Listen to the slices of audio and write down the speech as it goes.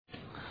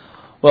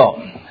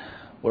Well,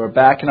 we're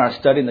back in our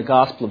study in the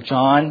Gospel of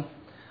John,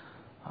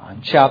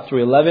 chapter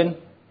 11.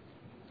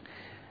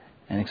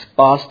 And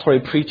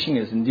expository preaching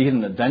is indeed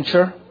an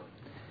adventure.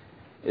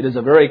 It is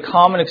a very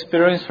common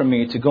experience for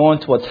me to go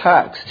into a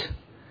text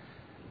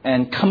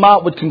and come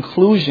out with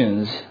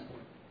conclusions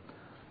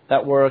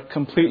that were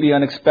completely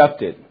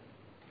unexpected.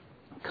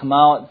 Come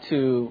out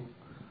to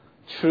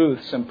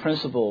truths and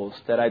principles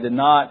that I did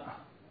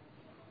not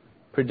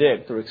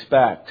predict or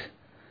expect.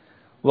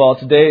 Well,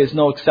 today is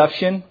no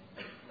exception.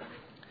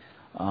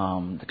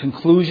 The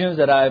conclusions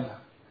that I've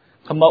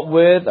come up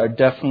with are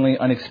definitely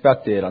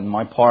unexpected on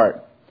my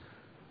part.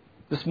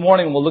 This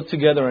morning we'll look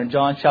together in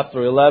John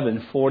chapter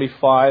 11,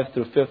 45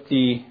 through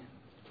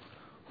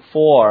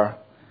 54.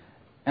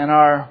 And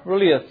a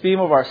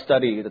theme of our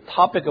study, the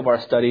topic of our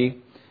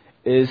study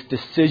is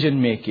decision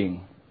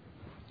making.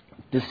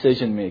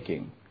 Decision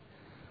making.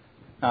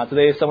 Now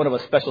today is somewhat of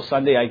a special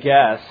Sunday, I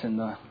guess, in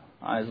the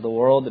eyes of the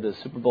world. It is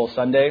Super Bowl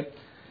Sunday.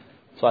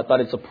 So I thought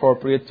it's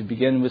appropriate to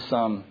begin with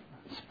some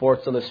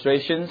sports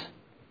illustrations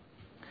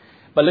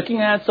by looking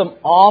at some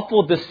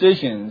awful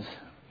decisions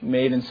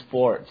made in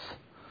sports.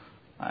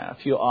 A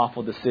few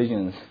awful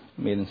decisions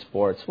made in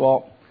sports.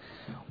 Well,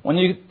 when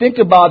you think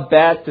about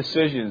bad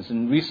decisions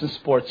in recent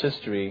sports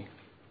history,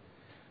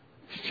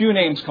 a few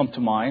names come to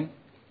mind.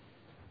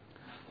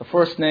 The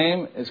first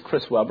name is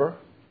Chris Webber.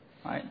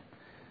 Right?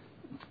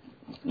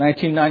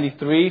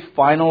 1993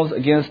 finals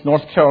against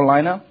North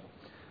Carolina.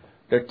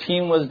 Their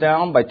team was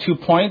down by 2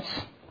 points.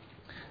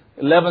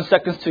 11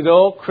 seconds to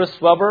go.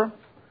 Chris Webber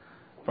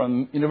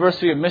from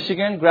University of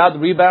Michigan grabbed the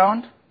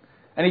rebound.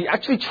 And he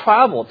actually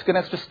traveled, took an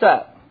extra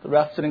step. The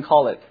refs didn't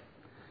call it.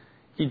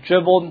 He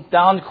dribbled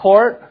down the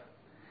court.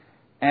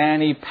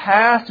 And he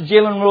passed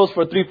Jalen Rose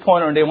for a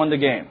three-pointer and they won the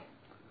game.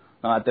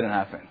 No, that didn't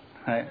happen.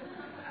 Right?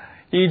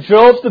 He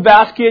drove to the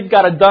basket,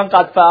 got a dunk,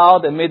 got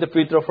fouled, and made the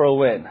free throw for a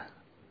win.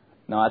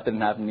 No, that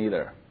didn't happen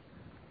either.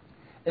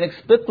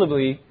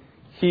 Inexplicably,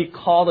 he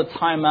called a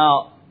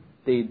timeout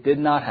they did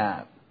not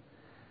have.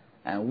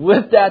 And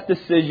with that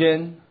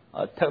decision,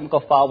 a technical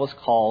foul was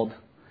called,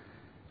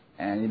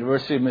 and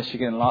University of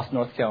Michigan lost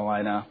North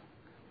Carolina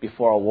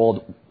before a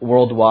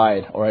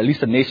worldwide, or at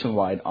least a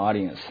nationwide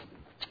audience.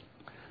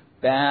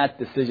 Bad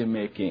decision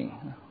making,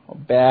 a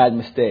bad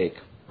mistake.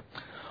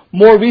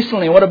 More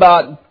recently, what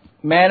about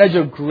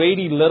manager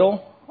Grady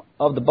Little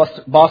of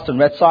the Boston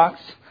Red Sox?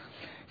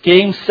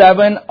 Game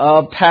 7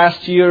 of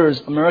past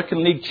year's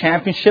American League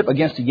Championship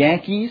against the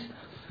Yankees.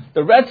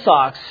 The Red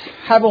Sox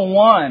haven't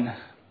won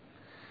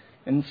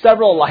in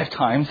several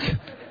lifetimes.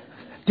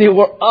 They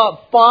were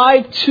up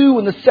 5-2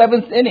 in the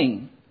 7th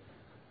inning.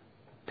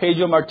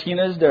 Pedro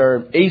Martinez,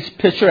 their ace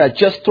pitcher, had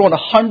just thrown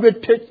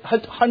 100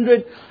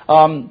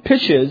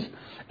 pitches,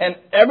 and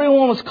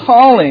everyone was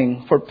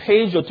calling for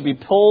Pedro to be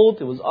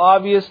pulled. It was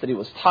obvious that he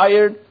was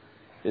tired.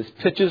 His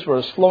pitches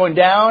were slowing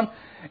down.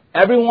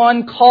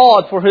 Everyone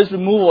called for his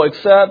removal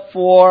except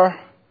for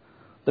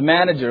the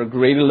manager,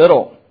 Grady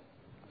Little.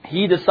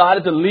 He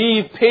decided to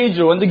leave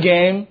Pedro in the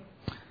game.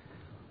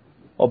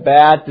 A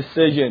bad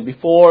decision.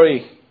 Before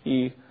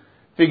he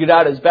figured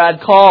out his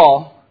bad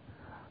call,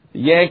 the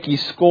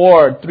Yankees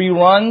scored 3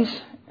 runs,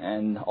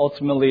 and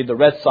ultimately the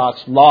Red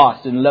Sox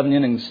lost in 11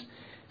 innings,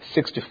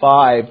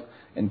 6-5,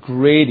 and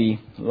Grady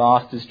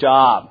lost his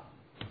job.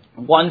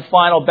 One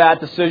final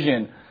bad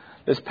decision.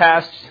 This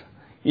past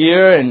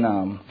year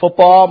in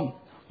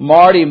football,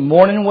 Marty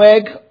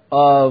Mornhinweg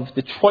of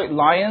Detroit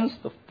Lions,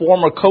 the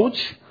former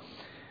coach,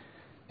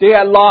 they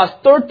had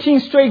lost 13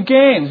 straight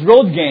games,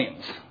 road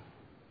games.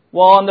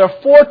 Well, on their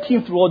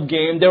 14th road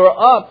game, they were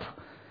up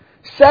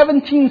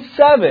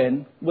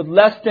 17-7 with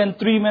less than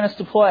 3 minutes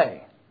to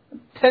play.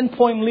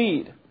 10-point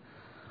lead.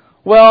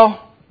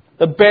 Well,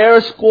 the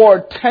Bears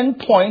scored 10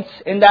 points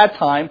in that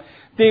time.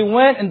 They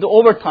went into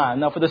overtime.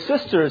 Now, for the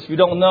sisters, if you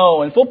don't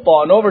know, in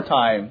football, in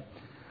overtime,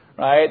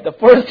 right, the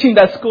first team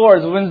that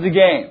scores wins the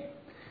game.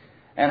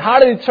 And how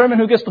do they determine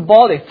who gets the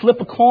ball? They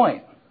flip a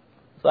coin.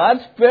 So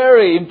that's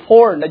very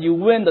important that you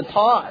win the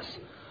toss.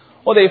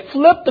 Well, they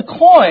flipped the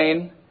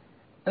coin,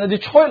 and the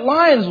Detroit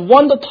Lions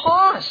won the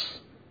toss.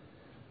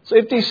 So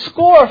if they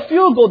score a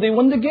field goal, they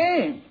win the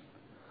game.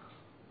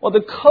 Well,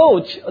 the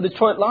coach of the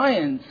Detroit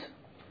Lions,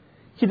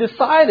 he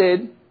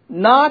decided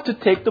not to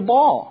take the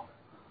ball,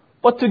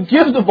 but to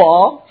give the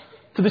ball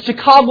to the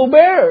Chicago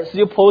Bears,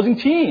 the opposing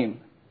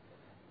team.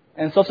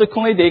 And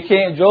subsequently, they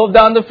drove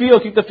down the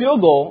field, kicked the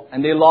field goal,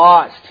 and they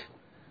lost.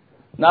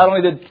 Not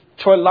only did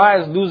Detroit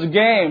Lions lose the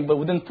game, but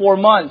within 4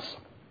 months,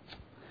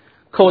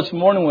 Coach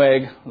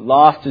Mornhinweg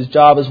lost his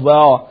job as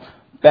well.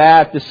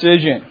 Bad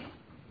decision.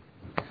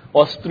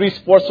 Well, it's 3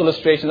 sports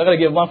illustrations. I'm going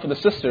to give one for the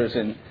sisters,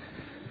 and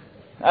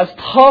that's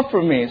tough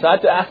for me. So I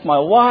had to ask my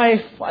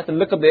wife. I had to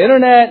look up the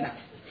internet.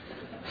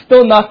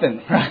 Still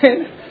nothing,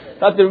 right?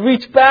 I had to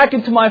reach back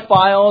into my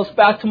files,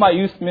 back to my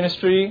youth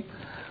ministry.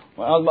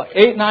 Well, about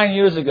 8-9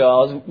 years ago,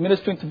 I was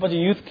ministering to a bunch of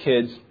youth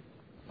kids.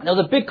 And there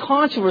was a big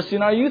controversy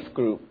in our youth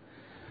group.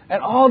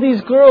 And all these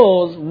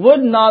girls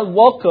would not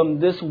welcome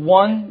this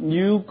one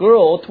new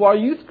girl to our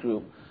youth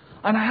group.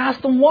 And I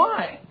asked them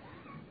why.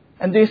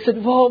 And they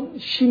said, well,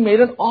 she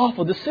made an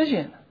awful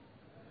decision.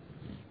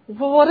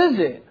 Well, what is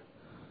it?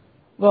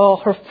 Well,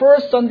 her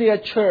first Sunday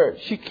at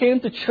church, she came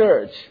to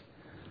church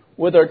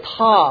with her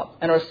top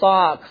and her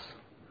socks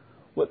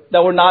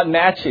that were not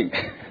matching.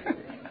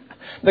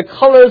 The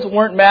colors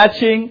weren't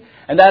matching,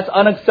 and that's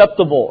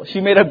unacceptable.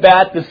 She made a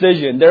bad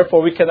decision.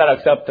 Therefore, we cannot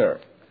accept her.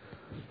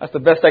 That's the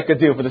best I could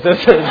do for the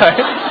sisters, right?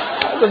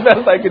 That's the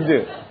best I could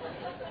do.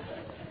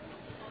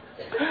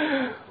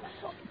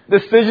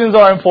 Decisions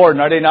are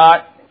important, are they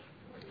not?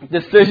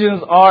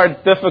 Decisions are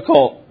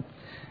difficult.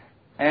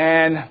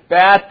 And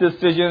bad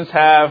decisions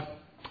have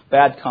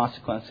bad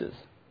consequences.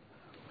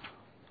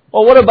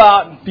 Well, what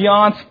about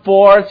beyond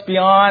sports,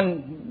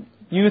 beyond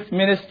youth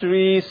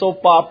ministry,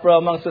 soap opera,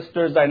 among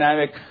sisters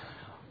dynamic?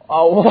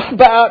 What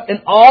about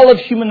in all of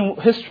human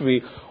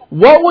history?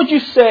 What would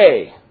you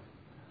say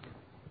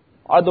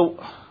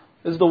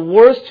is the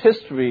worst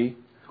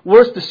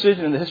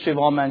decision in the history of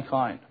all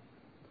mankind?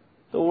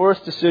 The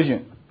worst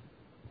decision.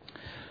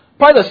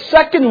 Probably the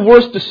second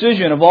worst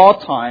decision of all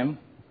time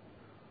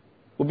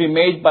will be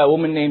made by a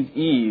woman named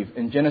Eve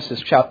in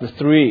Genesis chapter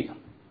 3.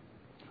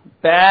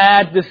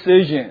 Bad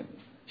decision.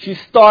 She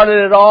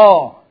started it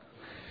all.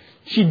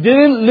 She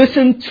didn't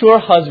listen to her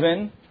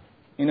husband.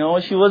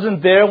 She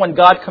wasn't there when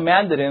God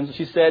commanded him. So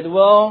she said,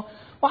 well,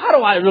 how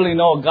do I really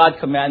know God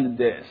commanded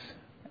this?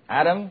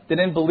 Adam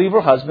didn't believe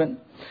her husband.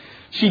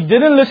 She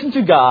didn't listen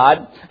to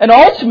God. And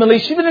ultimately,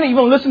 she didn't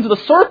even listen to the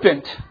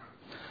serpent.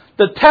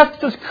 The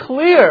text is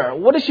clear.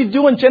 What did she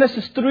do in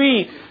Genesis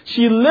 3?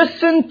 She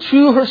listened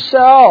to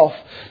herself.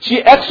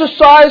 She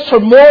exercised her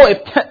moral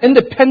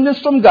independence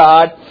from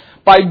God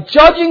by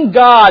judging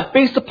God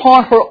based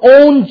upon her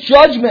own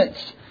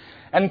judgments.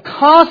 And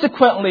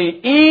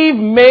consequently, Eve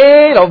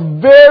made a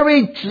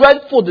very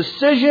dreadful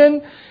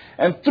decision.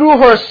 And through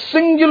her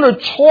singular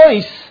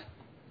choice,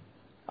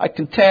 I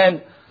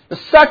contend, the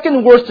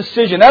second worst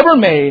decision ever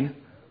made,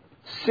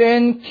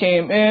 sin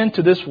came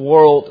into this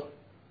world.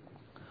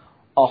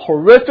 A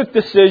horrific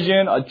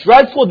decision, a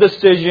dreadful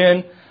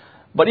decision,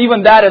 but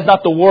even that is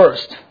not the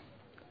worst.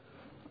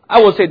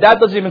 I would say that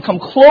doesn't even come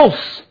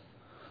close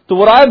to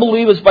what I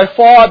believe is by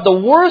far the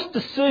worst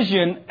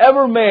decision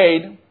ever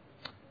made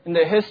in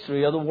the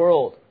history of the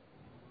world.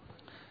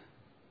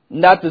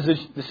 And that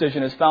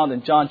decision is found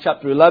in John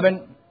chapter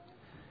 11.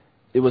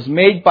 It was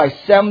made by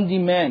 70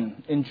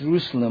 men in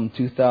Jerusalem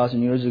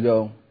 2,000 years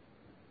ago.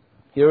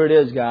 Here it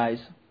is,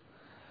 guys.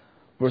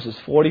 Verses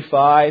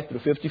 45 through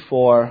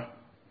 54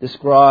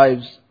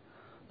 describes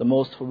the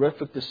most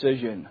horrific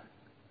decision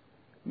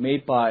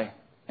made by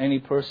any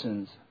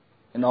persons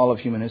in all of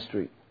human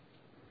history.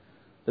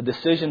 The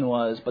decision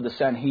was by the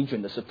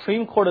Sanhedrin, the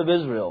Supreme Court of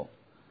Israel,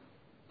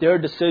 their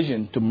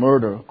decision to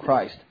murder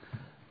Christ.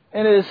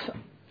 It is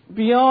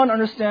beyond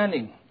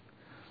understanding.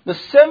 The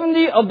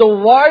 70 of the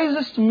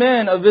wisest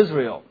men of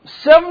Israel,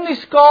 70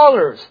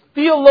 scholars,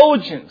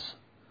 theologians,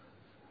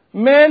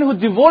 men who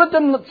devoted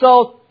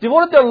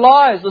their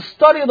lives to the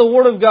study of the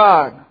Word of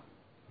God,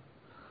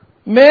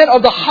 men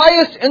of the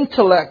highest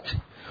intellect,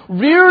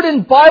 reared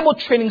in Bible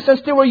training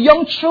since they were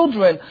young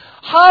children.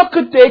 How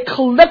could they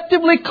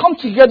collectively come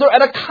together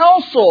at a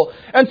council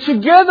and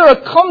together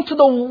come to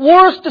the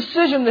worst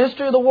decision in the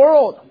history of the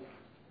world?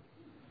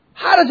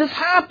 How does this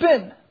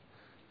happen?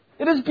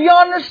 It is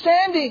beyond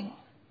understanding.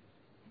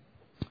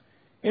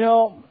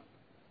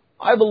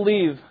 I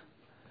believe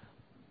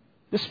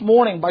this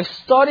morning, by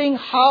studying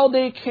how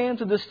they came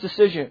to this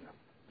decision,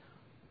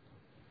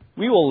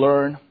 we will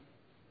learn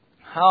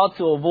how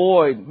to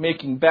avoid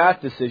making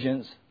bad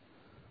decisions.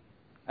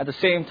 At the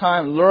same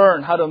time,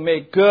 learn how to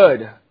make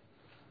good,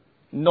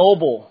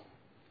 noble,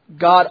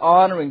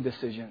 God-honoring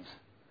decisions.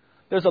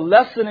 There's a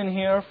lesson in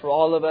here for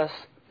all of us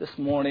this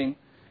morning.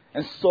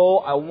 And so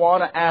I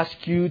want to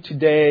ask you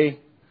today,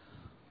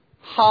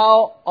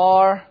 how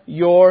are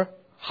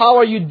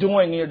you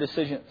doing in your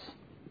decisions?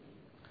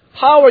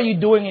 How are you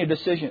doing in your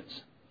decisions?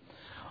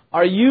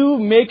 Are you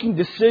making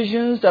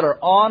decisions that are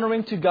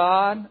honoring to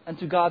God and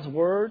to God's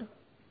Word?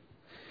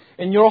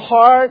 In your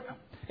heart,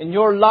 in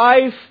your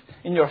life,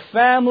 in your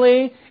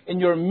family, in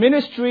your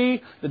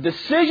ministry, the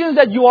decisions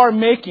that you are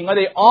making, are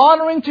they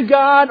honoring to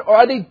God or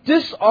are they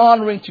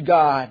dishonoring to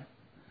God?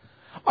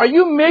 Are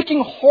you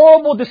making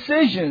horrible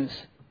decisions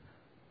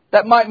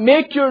that might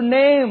make your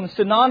name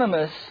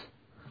synonymous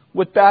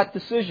with bad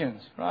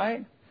decisions,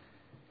 right?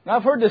 Now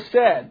I've heard this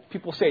said.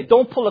 People say,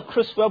 don't pull a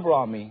Chris Webber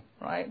on me,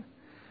 right?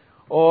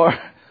 Or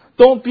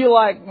don't be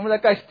like, remember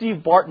that guy Steve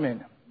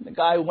Bartman, the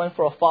guy who went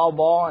for a foul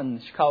ball and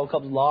the Chicago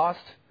Cubs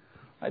lost?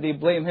 Right? They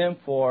blame him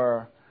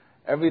for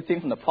everything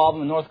from the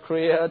problem in North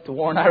Korea to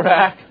war in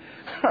Iraq,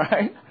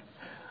 right?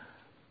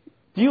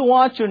 Do you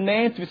want your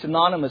name to be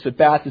synonymous with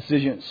bad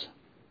decisions?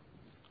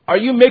 Are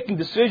you making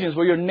decisions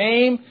where your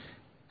name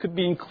could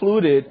be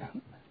included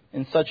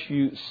in such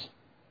use?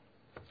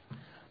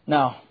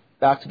 Now,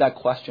 back to that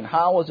question.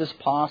 How was this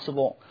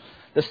possible?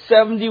 The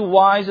 70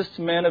 wisest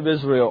men of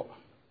Israel,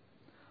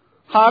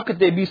 how could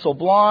they be so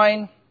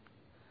blind?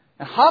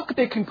 And how could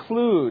they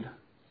conclude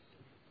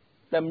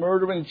that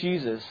murdering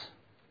Jesus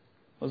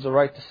was the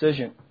right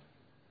decision?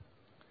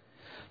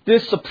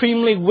 This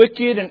supremely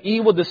wicked and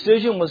evil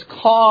decision was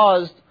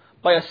caused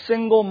by a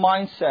single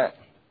mindset,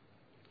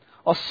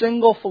 a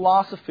single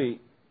philosophy.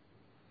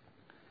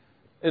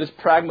 It is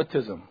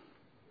pragmatism.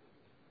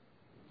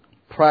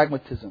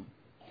 Pragmatism.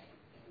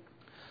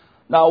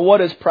 Now,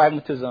 what is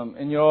pragmatism?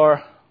 In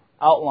your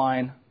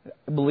outline,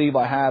 I believe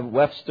I have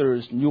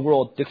Webster's New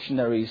World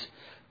Dictionary's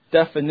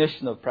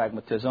definition of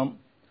pragmatism.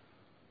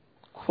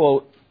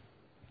 Quote,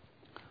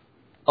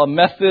 a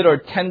method or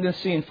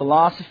tendency in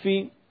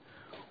philosophy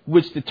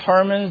which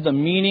determines the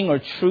meaning or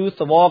truth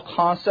of all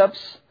concepts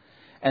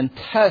and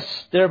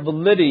tests their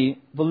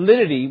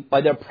validity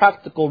by their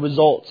practical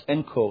results,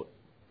 end quote.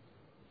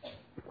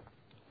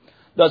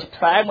 Thus,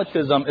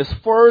 pragmatism is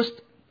first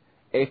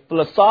a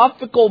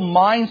philosophical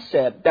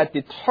mindset that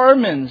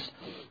determines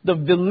the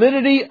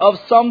validity of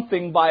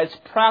something by its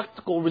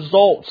practical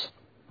results.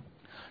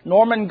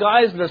 Norman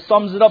Geisler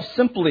sums it up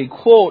simply,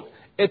 quote,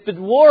 if it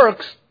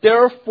works,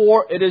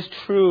 therefore it is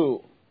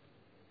true.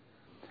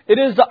 It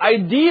is the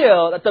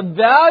idea that the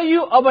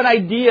value of an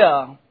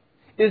idea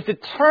is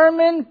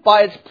determined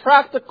by its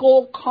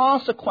practical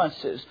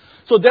consequences.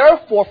 So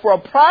therefore, for a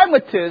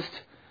pragmatist,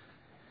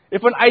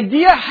 if an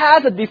idea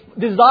has a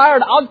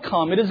desired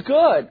outcome, it is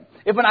good.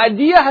 If an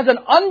idea has an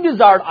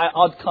undesired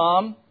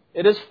outcome,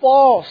 it is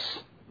false.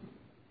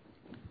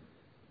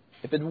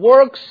 If it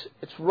works,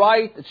 it's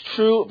right, it's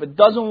true. If it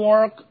doesn't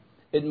work,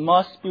 it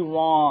must be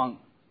wrong.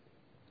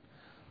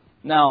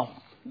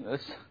 Now,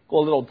 let's go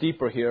a little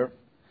deeper here.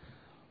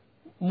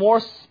 More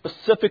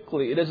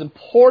specifically, it is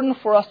important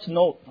for us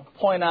to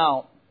point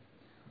out,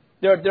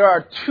 there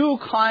are two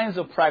kinds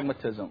of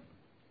pragmatism.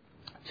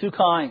 Two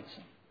kinds.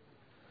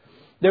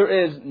 There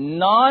is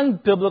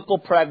non-biblical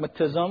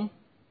pragmatism,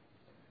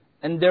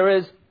 and there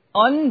is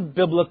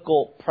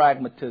unbiblical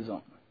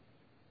pragmatism.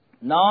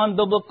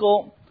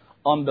 Non-biblical,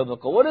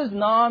 unbiblical. What is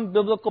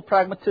non-biblical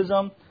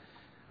pragmatism?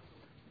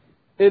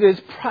 It is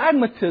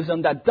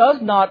pragmatism that does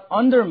not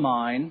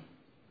undermine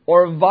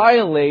or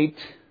violate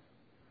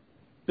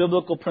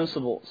biblical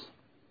principles.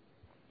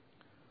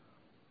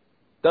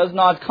 Does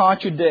not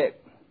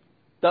contradict,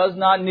 does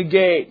not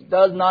negate,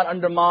 does not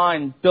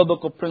undermine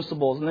biblical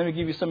principles. And let me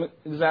give you some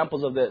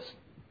examples of this.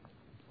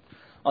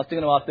 I was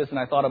thinking about this and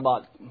I thought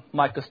about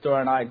Mike Castor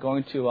and I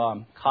going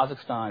to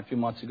Kazakhstan a few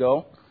months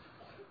ago.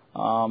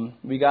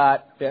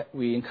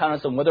 We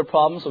encountered some weather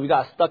problems, so we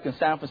got stuck in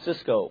San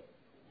Francisco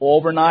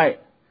overnight.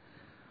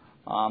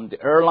 The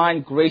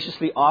airline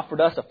graciously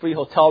offered us a free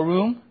hotel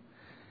room,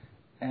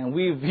 and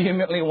we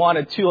vehemently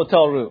wanted 2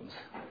 hotel rooms.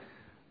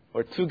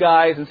 We're 2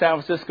 guys in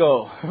San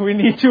Francisco. We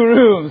need 2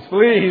 rooms,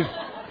 please.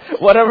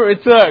 Whatever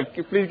it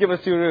took, please give us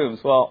 2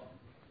 rooms. Well,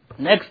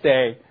 next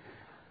day,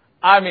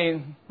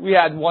 we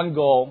had one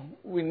goal.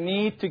 We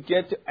need to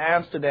get to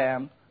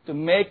Amsterdam to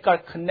make our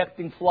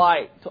connecting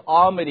flight to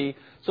Almaty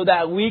so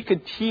that we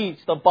could teach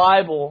the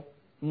Bible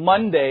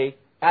Monday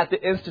at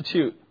the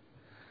Institute.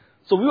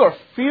 So we were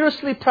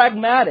fiercely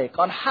pragmatic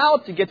on how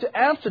to get to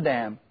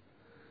Amsterdam.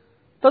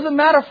 Doesn't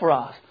matter for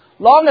us.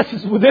 Long as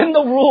it's within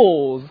the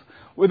rules,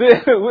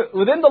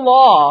 within the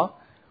law,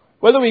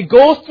 whether we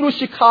go through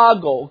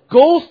Chicago,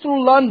 go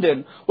through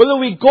London, whether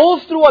we go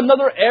through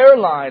another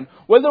airline,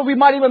 whether we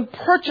might even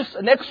purchase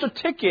an extra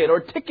ticket or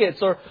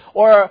tickets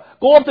or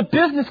go up to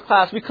business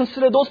class, we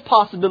consider those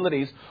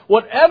possibilities.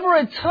 Whatever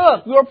it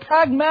took, we were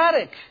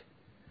pragmatic.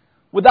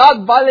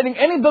 Without violating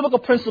any biblical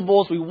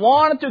principles, we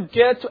wanted to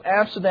get to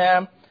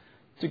Amsterdam,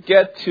 to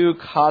get to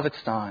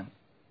Kazakhstan.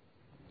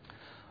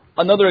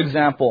 Another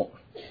example.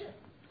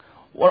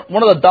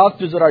 One of the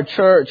doctors at our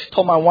church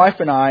told my wife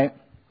and I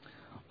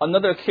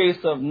another case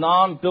of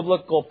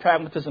non-biblical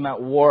pragmatism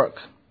at work.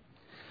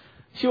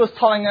 She was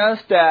telling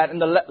us that in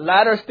the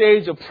latter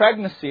stage of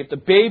pregnancy, if the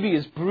baby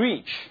is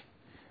breech,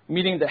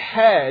 meaning the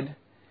head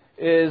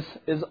is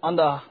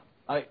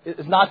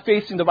not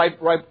facing the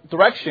right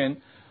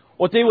direction,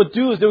 what they would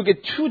do is they would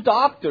get 2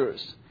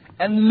 doctors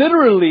and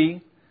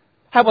literally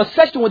have a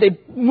session where they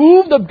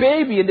move the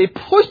baby and they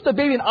push the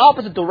baby in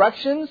opposite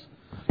directions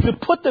to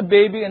put the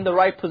baby in the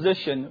right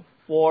position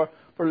for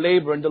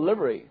labor and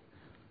delivery,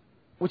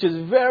 which is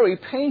very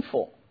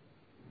painful.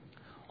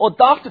 Well,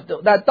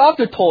 that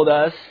doctor told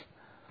us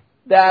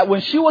that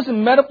when she was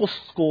in medical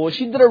school,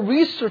 she did a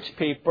research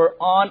paper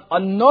on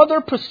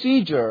another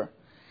procedure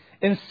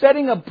in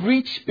setting a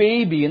breech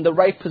baby in the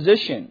right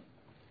position.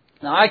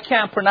 Now, I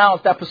can't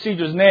pronounce that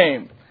procedure's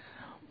name,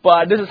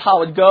 but this is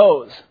how it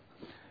goes.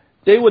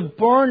 They would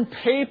burn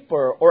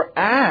paper or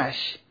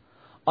ash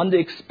on the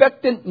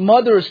expectant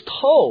mother's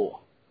toe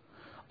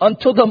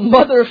until the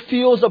mother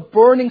feels a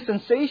burning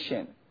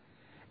sensation.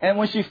 And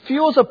when she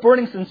feels a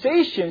burning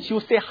sensation, she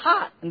will say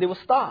hot, and they will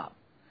stop.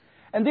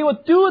 And they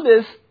would do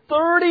this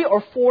 30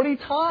 or 40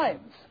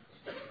 times.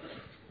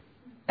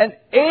 And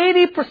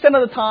 80%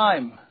 of the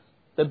time,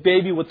 the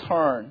baby would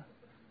turn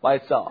by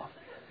itself.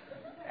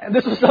 And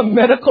this was a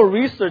medical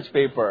research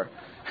paper.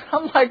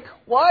 I'm like,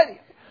 what?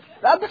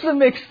 That doesn't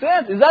make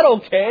sense. Is that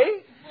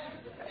okay?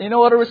 You know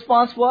what her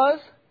response was?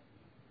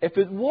 If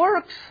it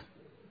works,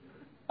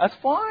 that's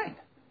fine.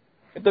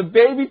 If the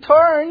baby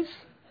turns,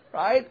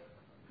 right,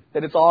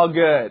 that it's all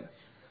good.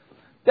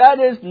 That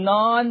is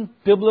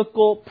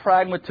non-biblical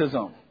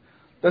pragmatism.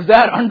 Does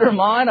that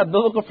undermine a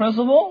biblical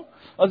principle?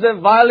 Does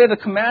it violate the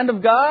command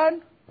of God?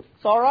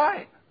 It's all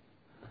right.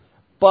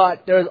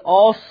 But there's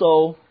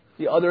also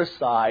the other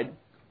side,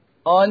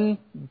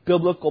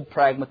 unbiblical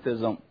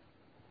pragmatism.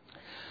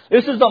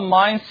 This is a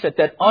mindset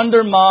that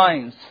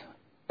undermines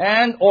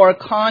and or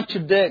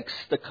contradicts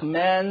the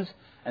commands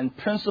and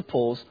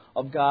principles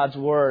of God's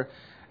Word.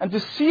 And to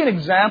see an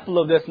example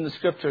of this in the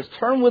Scriptures,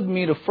 turn with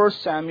me to 1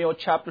 Samuel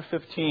chapter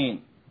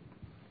 15.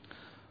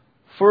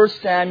 1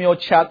 Samuel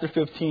chapter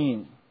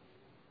 15.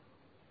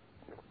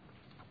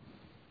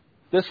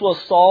 This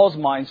was Saul's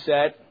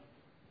mindset,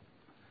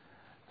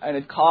 and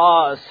it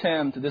caused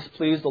him to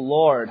displease the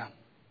Lord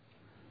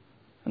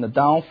and the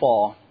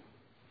downfall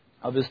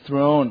of his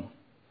throne.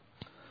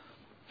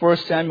 1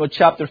 Samuel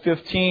chapter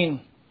 15,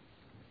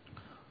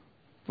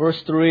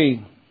 verse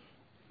 3.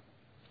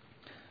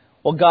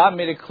 Well, God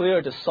made it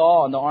clear to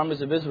Saul and the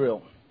armies of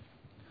Israel,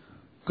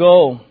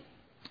 go,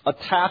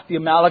 attack the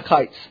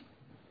Amalekites.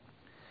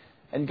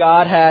 And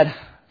God had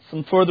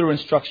some further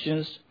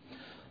instructions.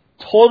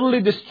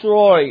 Totally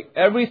destroy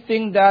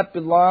everything that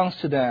belongs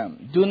to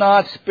them. Do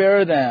not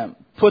spare them.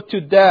 Put to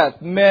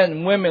death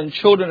men, women,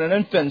 children, and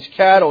infants,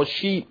 cattle,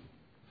 sheep,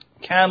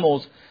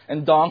 camels,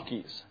 and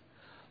donkeys.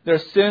 Their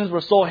sins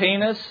were so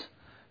heinous,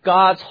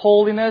 God's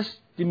holiness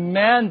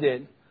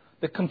demanded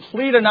the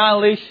complete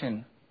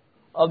annihilation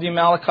of the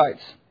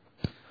Amalekites.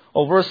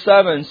 Oh, verse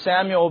 7,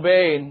 Samuel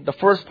obeyed the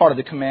first part of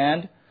the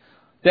command.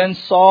 Then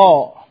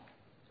Saul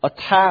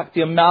attacked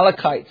the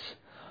Amalekites.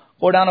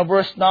 Go down to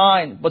verse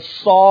 9. But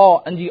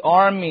Saul and the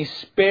army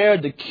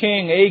spared the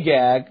king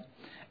Agag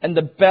and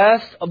the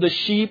best of the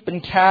sheep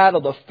and cattle,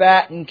 the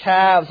fattened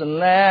calves and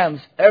lambs,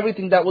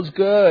 everything that was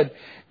good.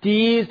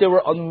 These they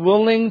were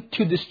unwilling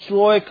to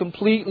destroy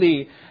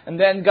completely. And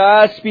then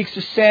God speaks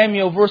to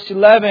Samuel, verse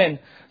 11.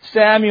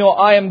 Samuel,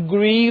 I am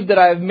grieved that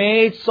I have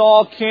made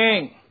Saul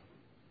king.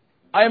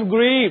 I am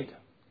grieved.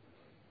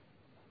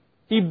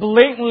 He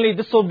blatantly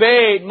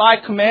disobeyed my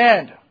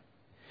command.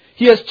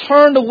 He has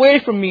turned away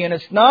from me and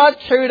has not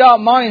carried out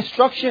my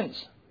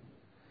instructions.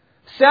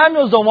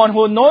 Samuel's the one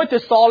who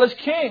anointed Saul as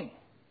king.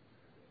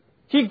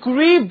 He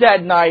grieved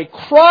that night,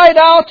 cried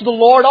out to the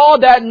Lord all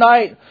that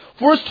night.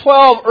 Verse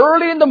 12,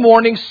 early in the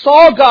morning,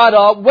 Saul got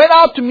up, went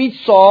out to meet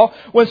Saul.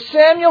 When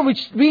Samuel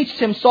reached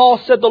him, Saul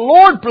said, the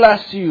Lord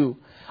bless you.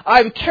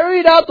 I have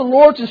carried out the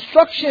Lord's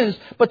instructions.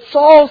 But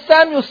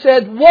Samuel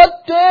said,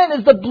 what then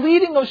is the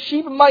bleating of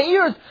sheep in my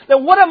ears?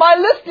 Then what am I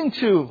listening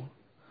to?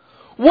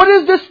 What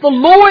is this, the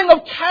lowing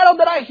of cattle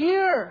that I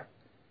hear?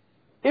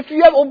 If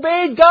you have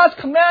obeyed God's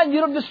command,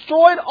 you'd have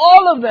destroyed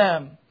all of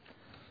them.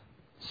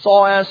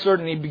 Saul answered,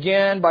 and he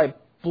began by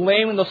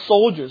blaming the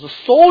soldiers. The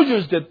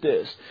soldiers did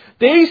this.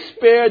 They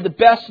spared the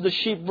best of the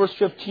sheep, verse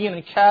 15,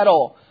 and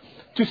cattle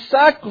to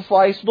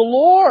sacrifice to the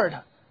Lord.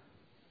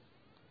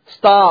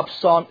 Stop,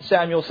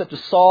 Samuel said to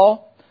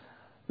Saul.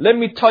 Let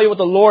me tell you what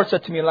the Lord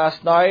said to me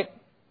last night.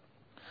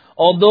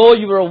 Although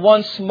you were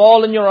once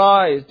small in your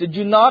eyes, did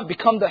you not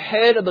become the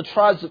head of the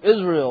tribes of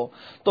Israel?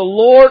 The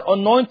Lord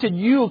anointed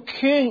you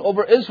king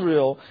over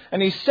Israel,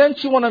 and He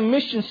sent you on a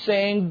mission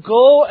saying,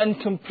 go and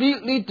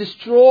completely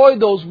destroy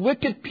those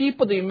wicked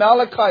people, the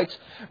Amalekites.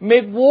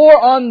 Make war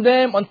on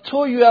them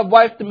until you have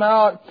wiped them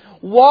out.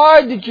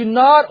 Why did you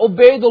not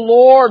obey the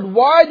Lord?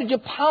 Why did you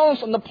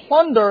pounce on the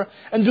plunder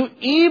and do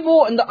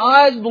evil in the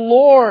eyes of the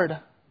Lord?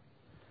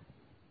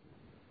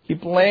 He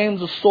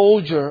blames the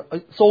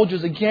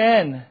soldiers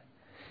again.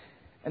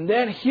 And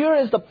then here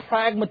is the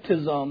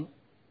pragmatism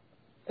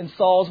in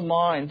Saul's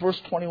mind. Verse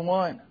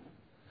 21.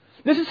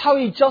 This is how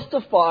he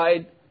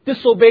justified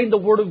disobeying the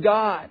word of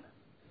God.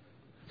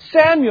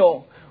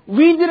 Samuel,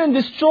 we didn't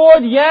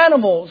destroy the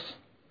animals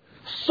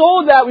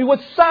so that we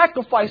would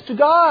sacrifice to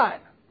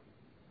God.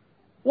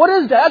 What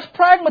is that? That's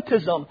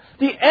pragmatism.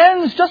 The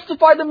ends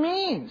justify the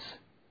means.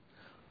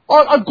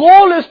 Our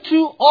goal is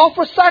to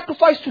offer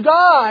sacrifice to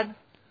God.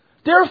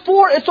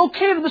 Therefore, it's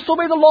okay to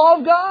disobey the law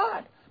of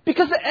God.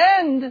 Because the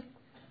end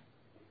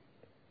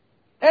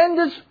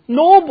is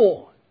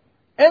noble.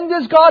 End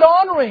is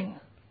God-honoring.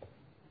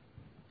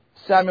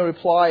 Samuel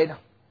replied,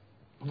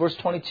 verse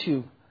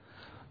 22,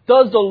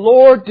 does the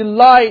Lord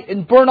delight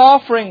in burnt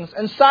offerings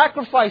and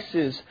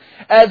sacrifices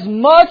as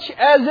much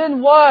as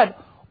in what?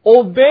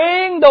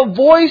 Obeying the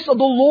voice of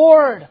the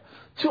Lord.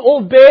 To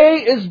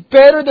obey is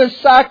better than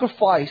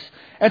sacrifice,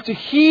 and to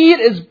heed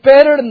is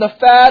better than the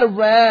fat of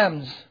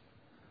rams.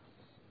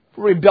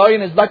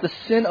 Rebellion is like the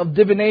sin of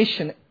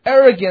divination,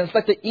 arrogance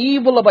like the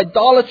evil of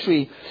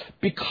idolatry.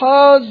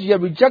 Because you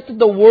have rejected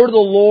the word of the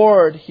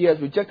Lord, He has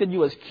rejected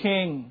you as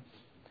king.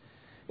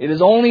 It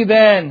is only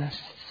then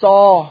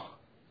Saul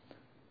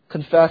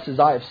confesses,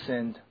 I have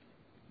sinned.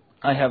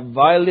 I have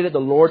violated the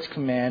Lord's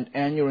command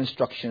and your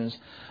instructions.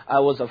 I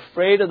was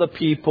afraid of the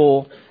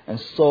people, and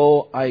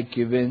so I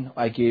gave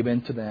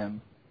in to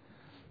them.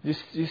 You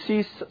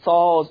see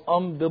Saul's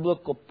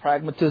unbiblical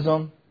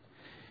pragmatism?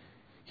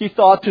 He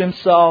thought to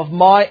himself,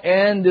 my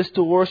end is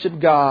to worship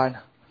God.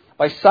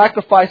 by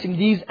sacrificing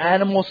these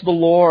animals to the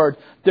Lord.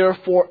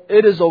 Therefore,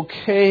 it is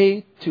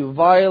okay to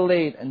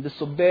violate and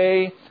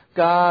disobey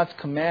God's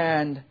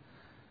command.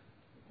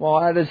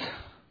 Well, that is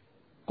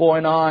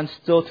going on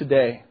still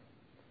today.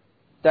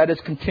 That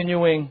is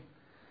continuing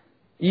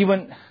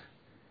even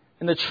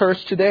in the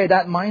church today,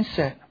 that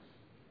mindset.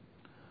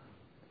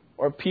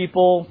 Or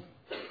people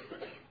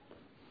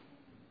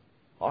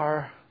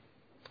are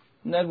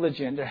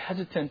negligent, they're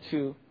hesitant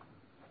to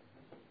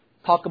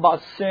talk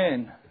about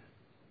sin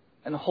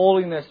and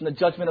holiness and the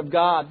judgment of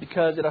God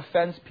because it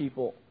offends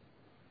people.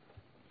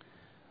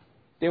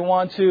 They're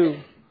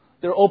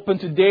open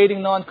to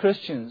dating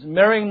non-Christians,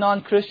 marrying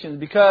non-Christians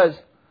because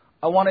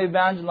I want to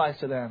evangelize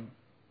to them.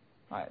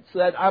 Right, so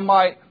that I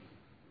might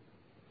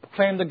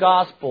proclaim the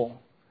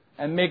gospel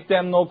and make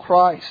them know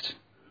Christ.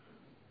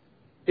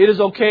 It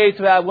is okay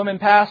to have women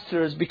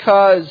pastors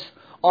because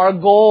our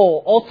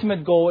goal,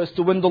 ultimate goal, is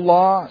to win the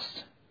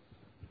lost.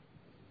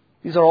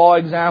 These are all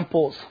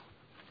examples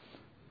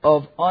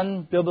of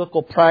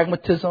unbiblical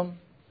pragmatism.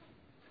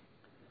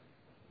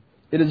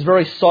 It is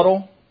very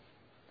subtle.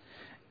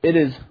 It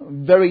is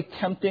very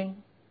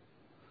tempting.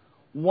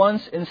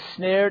 Once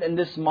ensnared in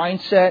this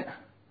mindset,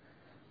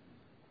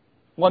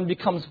 one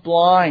becomes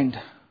blind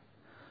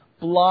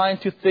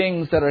to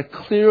things that are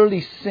clearly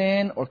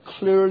sin or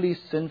clearly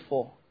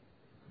sinful.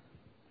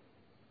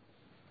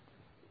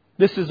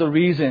 This is the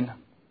reason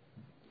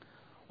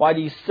why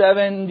these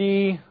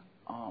 70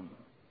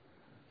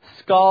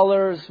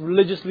 scholars,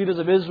 religious leaders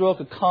of Israel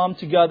could come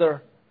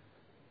together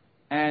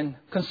and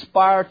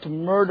conspire to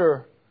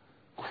murder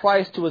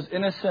Christ, who was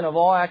innocent of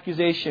all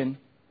accusation,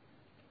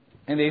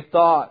 and they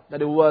thought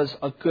that it was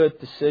a good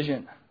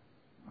decision.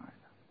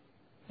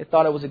 They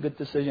thought it was a good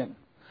decision.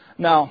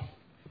 Now,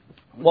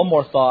 one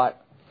more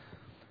thought.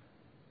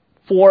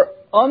 For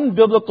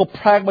unbiblical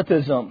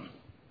pragmatism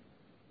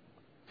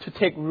to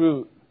take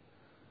root,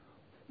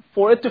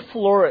 for it to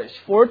flourish,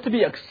 for it to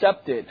be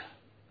accepted,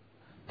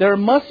 there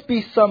must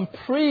be some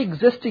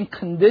pre-existing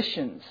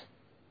conditions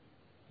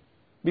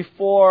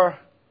before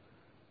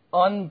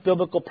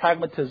unbiblical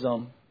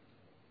pragmatism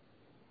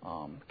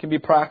can be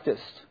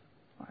practiced.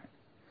 Right.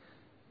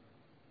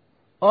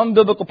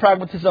 Unbiblical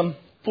pragmatism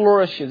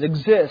flourishes,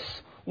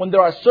 exists, when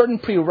there are certain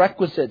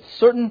prerequisites,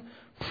 certain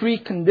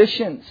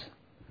preconditions.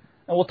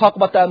 And we'll talk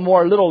about that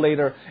more a little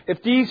later.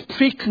 If these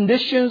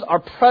preconditions are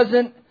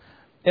present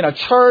in a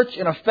church,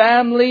 in a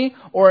family,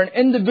 or an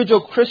individual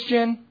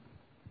Christian,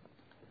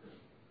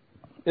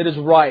 it is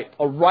ripe,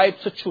 a ripe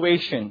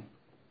situation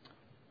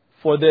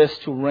for this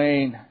to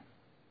reign.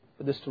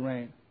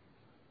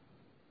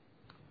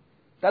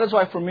 That is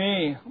why for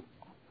me,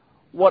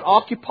 what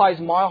occupies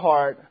my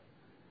heart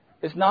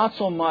is not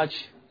so much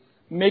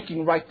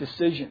making right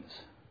decisions.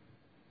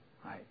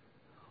 Right?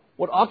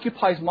 What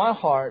occupies my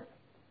heart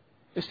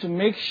is to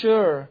make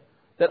sure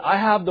that I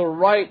have the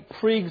right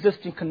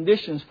pre-existing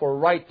conditions for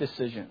right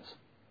decisions.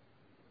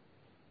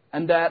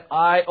 And that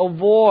I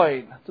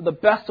avoid, to the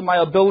best of my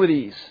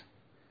abilities,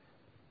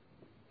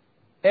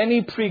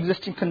 any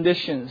pre-existing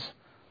conditions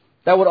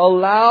that would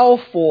allow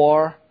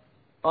for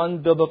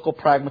unbiblical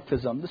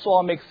pragmatism. This will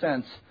all make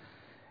sense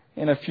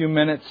in a few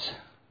minutes.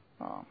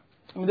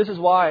 This is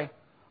why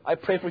I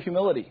pray for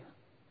humility.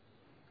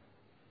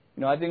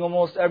 I think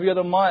almost every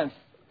other month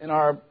in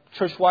our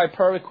church-wide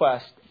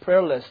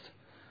prayer list,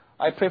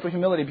 I pray for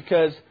humility,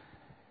 because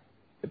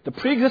if the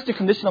pre-existing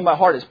condition of my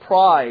heart is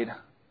pride,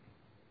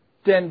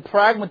 then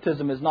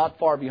pragmatism is not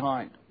far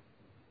behind.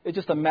 It's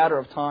just a matter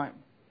of time.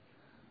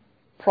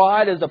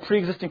 Pride is the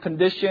pre-existing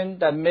condition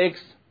that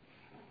makes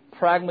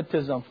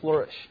pragmatism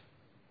flourish.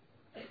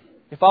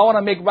 If I want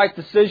to make right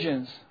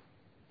decisions,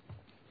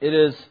 it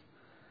is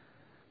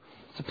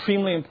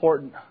supremely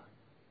important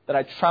that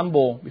I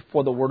tremble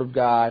before the Word of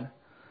God,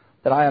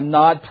 that I am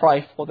not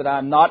prideful, that I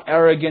am not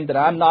arrogant, that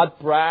I am not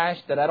brash,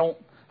 that I don't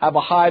have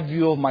a high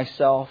view of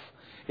myself.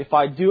 If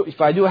I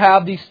do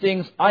have these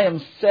things, I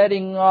am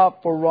setting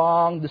up for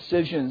wrong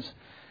decisions.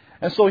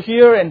 And so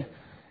here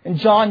in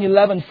John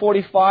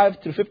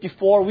 11:45 through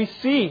 54, we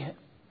see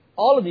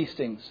all of these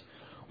things.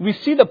 We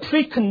see the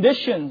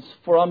preconditions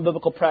for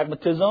unbiblical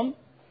pragmatism.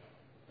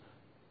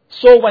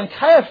 So when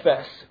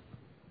Caiaphas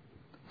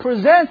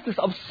presents this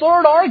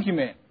absurd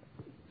argument,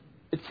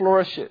 it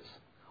flourishes.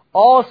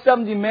 All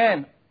 70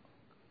 men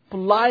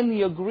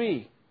blindly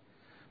agree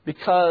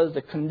because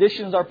the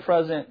conditions are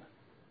present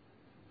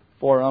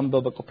for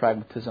unbiblical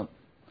pragmatism.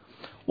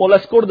 Well,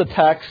 let's go to the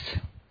text.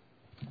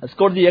 Let's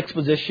go to the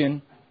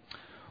exposition.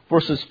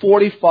 Verses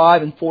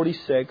 45 and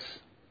 46.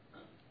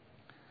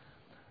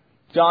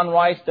 John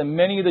writes that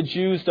many of the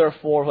Jews,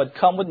 therefore, who had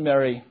come with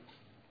Mary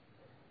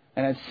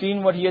and had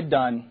seen what he had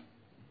done,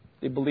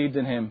 they believed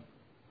in him.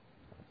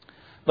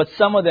 But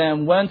some of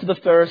them went to the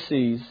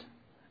Pharisees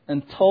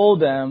and told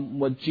them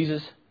what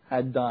Jesus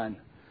had done.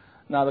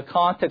 Now, the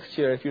context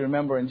here, if you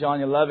remember in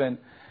John 11,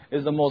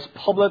 is the most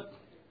public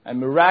and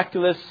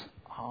miraculous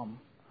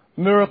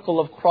miracle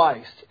of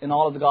Christ in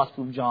all of the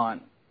Gospel of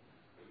John.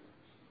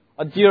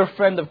 A dear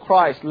friend of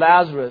Christ,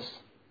 Lazarus,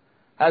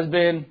 has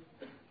been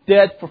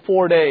dead for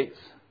 4 days.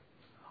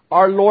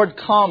 our Lord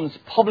comes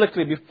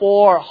publicly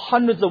before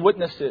hundreds of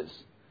witnesses,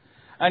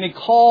 and He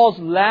calls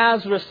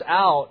Lazarus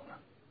out,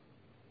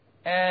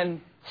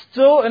 and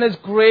still in his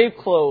grave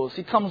clothes,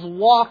 He comes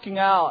walking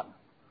out,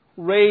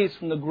 raised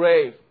from the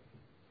grave.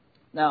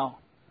 Now,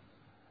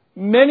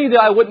 many of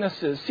the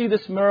eyewitnesses see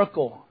this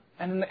miracle,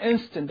 and in an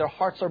instant their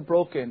hearts are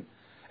broken,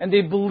 and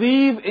they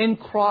believe in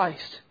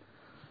Christ.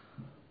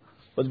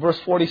 But verse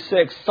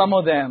 46, some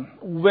of them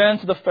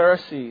went to the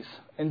Pharisees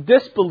in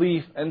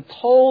disbelief and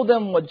told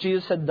them what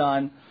Jesus had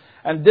done.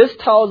 And this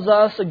tells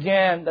us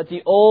again that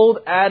the old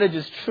adage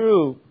is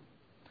true,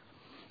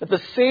 that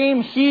the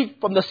same heat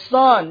from the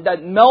sun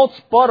that melts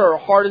butter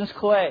hardens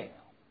clay.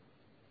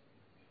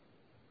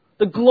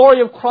 The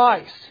glory of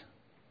Christ,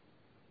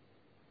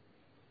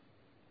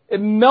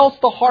 it melts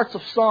the hearts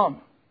of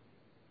some,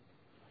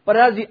 but it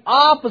has the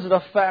opposite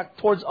effect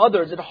towards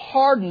others. It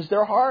hardens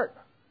their heart.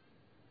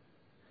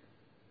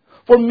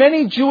 For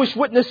many Jewish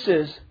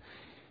witnesses,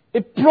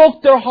 it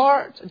broke their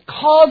hearts. It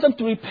caused them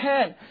to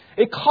repent.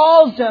 It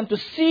caused them to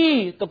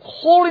see the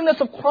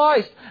holiness of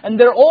Christ and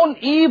their own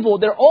evil,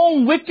 their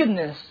own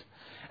wickedness.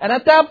 And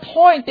at that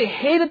point, they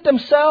hated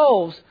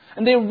themselves.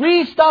 And they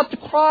reached out to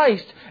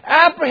Christ,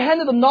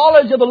 apprehended the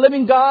knowledge of the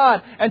living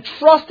God, and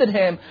trusted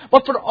Him.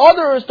 But for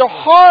others, their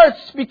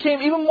hearts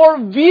became even more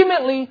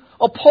vehemently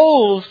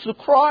opposed to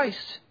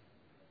Christ.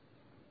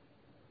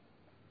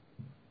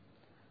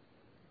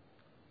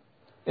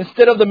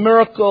 Instead of the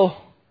miracle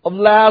of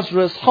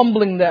Lazarus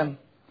humbling them,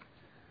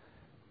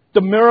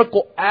 the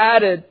miracle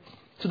added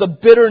to the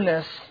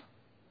bitterness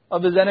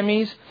of His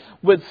enemies.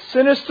 With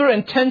sinister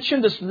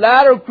intention, this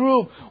latter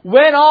group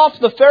went off to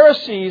the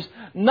Pharisees,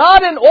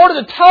 not in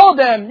order to tell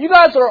them, you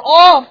guys are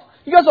off,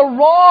 you guys are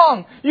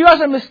wrong, you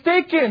guys are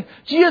mistaken,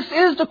 Jesus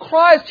is the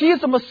Christ, He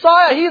is the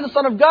Messiah, He is the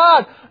Son of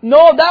God.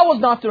 No, that was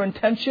not their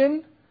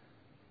intention.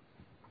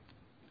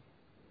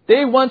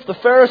 They went to the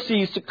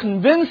Pharisees to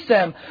convince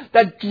them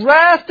that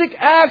drastic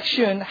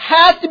action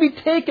had to be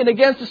taken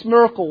against this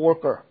miracle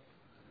worker.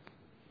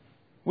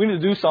 We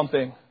need to do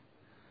something.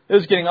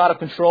 This is getting out of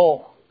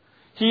control.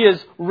 He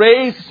has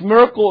raised His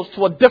miracles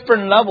to a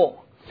different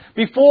level.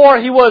 Before,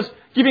 He was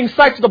giving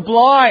sight to the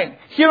blind,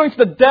 hearing to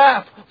the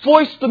deaf,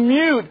 voice to the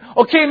mute.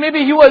 Okay,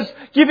 maybe He was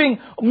giving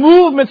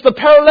movement to the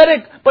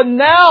paralytic, but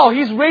now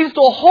He's raised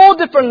to a whole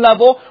different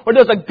level where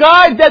there's a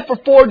guy dead for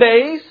 4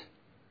 days,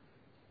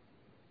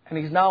 and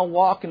he's now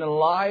walking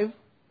alive.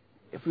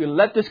 If we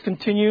let this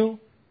continue,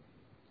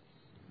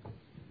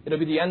 it'll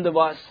be the end of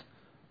us.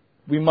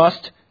 We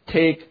must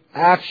take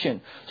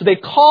action. So they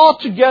called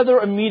together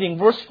a meeting.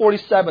 Verse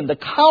 47, the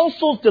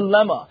council's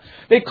dilemma.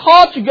 They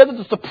called together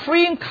the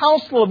Supreme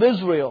Council of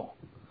Israel.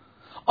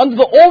 Under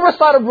the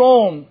oversight of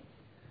Rome,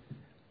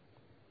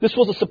 this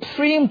was the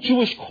supreme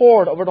Jewish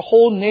court over the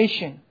whole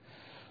nation.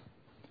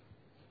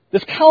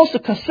 This council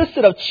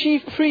consisted of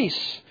chief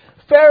priests,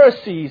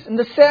 Pharisees, and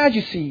the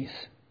Sadducees.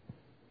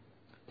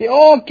 They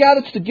all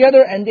gathered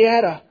together and they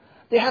had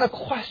a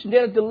question, they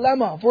had a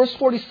dilemma. Verse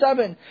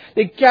 47,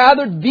 they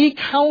gathered the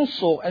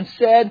council and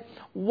said,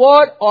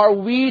 what are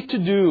we to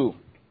do?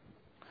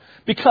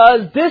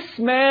 Because this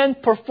man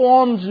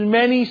performs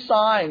many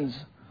signs.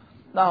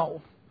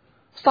 Now,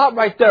 stop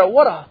right there.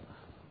 What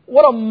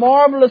a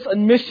marvelous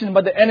admission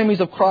by the enemies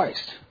of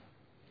Christ.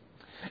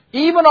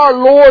 Even our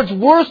Lord's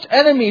worst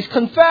enemies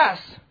confess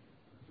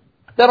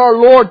that our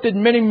Lord did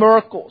many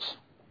miracles,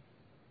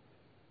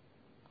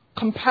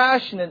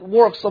 compassionate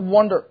works of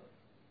wonder.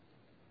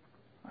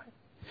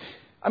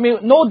 I mean,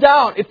 no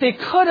doubt, if they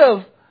could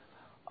have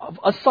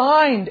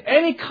assigned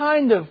any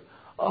kind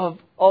of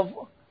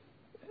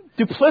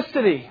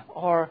duplicity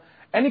or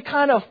any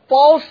kind of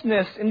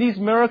falseness in these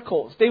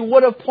miracles, they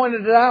would have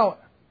pointed it out.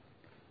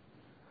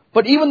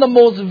 But even the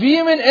most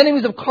vehement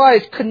enemies of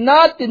Christ could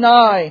not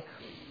deny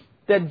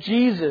that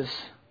Jesus'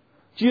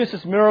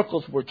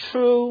 miracles were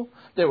true,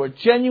 they were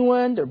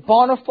genuine, they're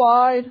bona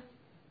fide.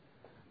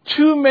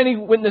 Too many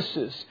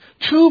witnesses,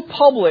 too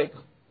public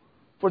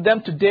for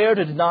them to dare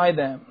to deny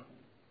them.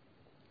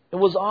 It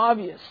was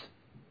obvious.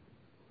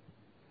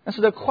 And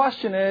so the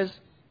question is,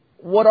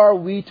 what are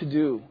we to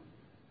do?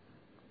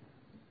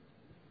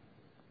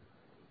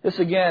 This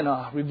again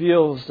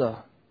reveals the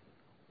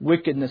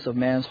wickedness of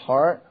man's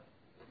heart.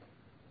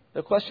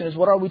 The question is,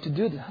 what are we to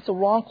do? That's a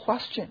wrong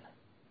question.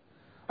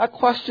 That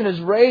question is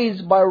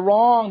raised by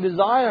wrong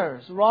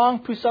desires, wrong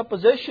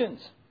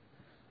presuppositions.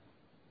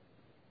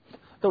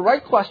 The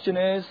right question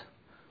is,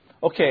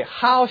 okay,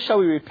 how shall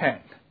we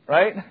repent?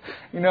 Right?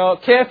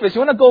 Caiaphas, you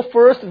want to go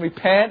first and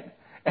repent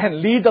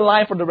and lead the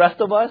line for the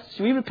rest of us?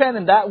 Should we repent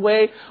in that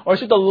way? Or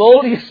should the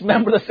lowliest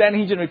member of the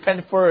Sanhedrin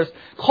repent first,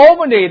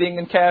 culminating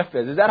in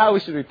Caiaphas? Is that how we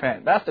should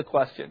repent? That's the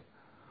question.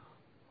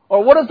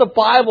 Or what does the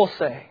Bible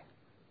say?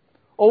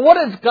 Or what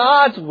is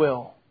God's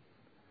will?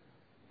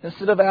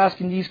 Instead of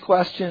asking these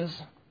questions,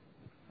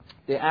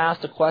 they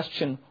ask the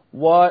question,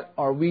 what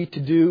are we to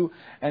do?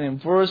 And in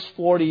verse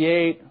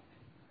 48,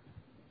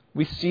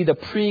 we see the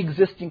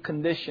pre-existing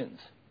conditions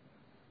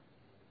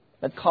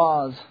that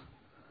cause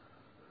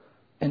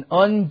an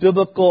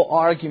unbiblical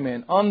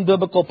argument,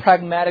 unbiblical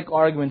pragmatic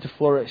argument to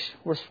flourish.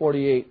 Verse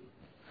 48.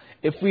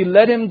 If we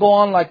let him go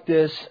on like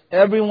this,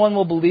 everyone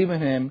will believe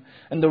in him,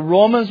 and the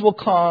Romans will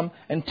come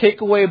and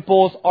take away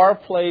both our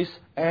place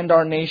and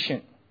our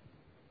nation.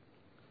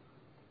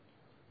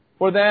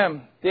 For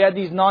them, they had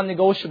these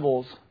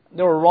non-negotiables.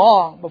 They were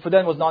wrong, but for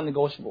them it was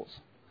non-negotiables.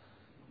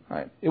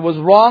 Right? It was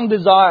wrong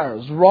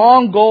desires,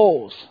 wrong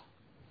goals.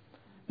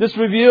 This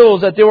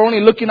reveals that they were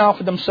only looking out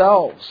for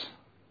themselves.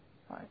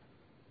 Right?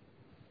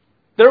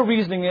 Their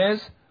reasoning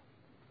is,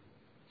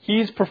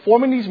 he's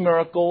performing these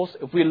miracles.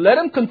 If we let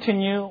him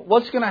continue,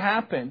 what's going to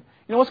happen?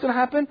 You know what's going to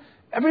happen?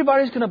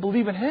 Everybody's going to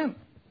believe in him.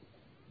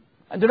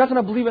 And they're not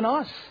going to believe in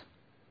us.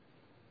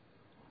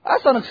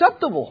 That's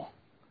unacceptable.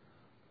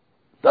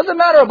 Doesn't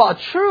matter about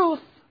truth.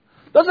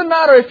 Doesn't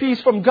matter if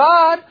he's from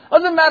God.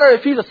 Doesn't matter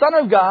if he's a son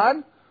of God.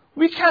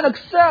 We can't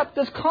accept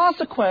this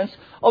consequence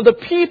of the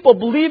people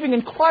believing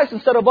in Christ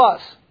instead of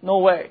us. No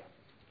way.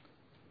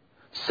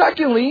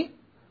 Secondly,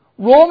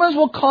 Romans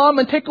will come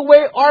and take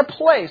away our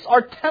place,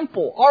 our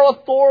temple, our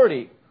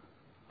authority.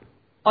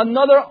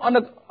 Another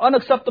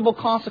unacceptable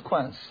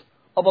consequence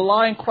of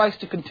allowing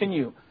Christ to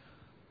continue.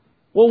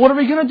 Well, what are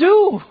we going to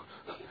do?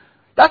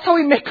 That's how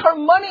we make our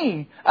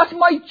money. That's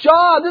my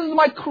job. This is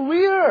my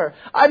career.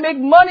 I make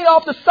money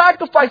off the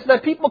sacrifices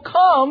that people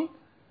come.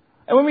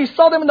 And when we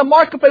sell them in the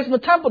marketplace in the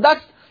temple,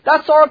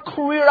 that's our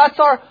career. That's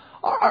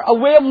our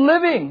way of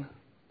living.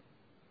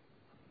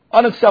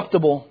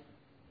 Unacceptable.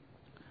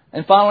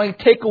 And finally,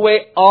 take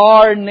away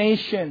our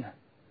nation.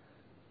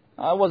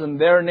 It wasn't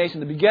their nation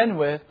to begin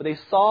with, but they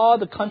saw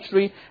the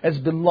country as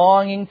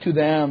belonging to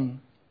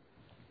them.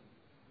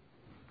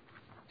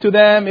 To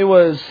them, it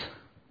was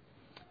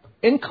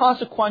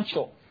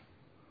inconsequential,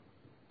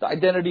 the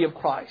identity of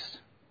Christ.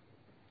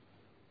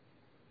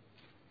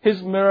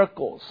 His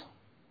miracles,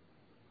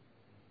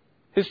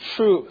 His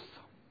truth,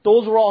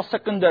 those were all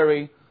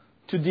secondary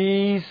to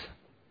these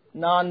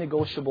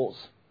non-negotiables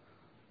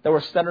that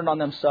were centered on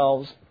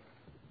themselves.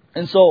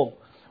 And so,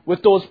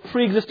 with those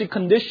pre-existing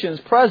conditions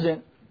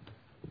present,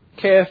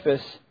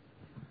 Caiaphas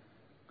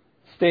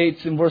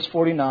states in verse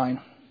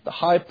 49, the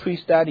high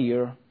priest that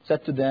year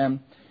said to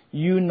them,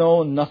 "You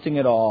know nothing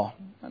at all."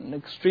 An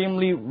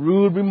extremely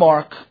rude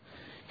remark.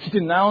 He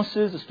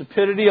denounces the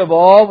stupidity of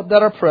all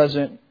that are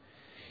present.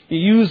 He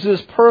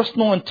uses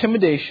personal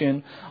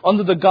intimidation.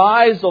 Under the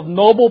guise of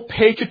noble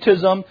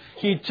patriotism,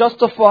 he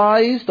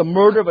justifies the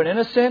murder of an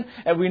innocent.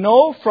 And we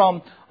know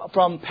from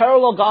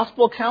parallel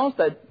gospel accounts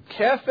that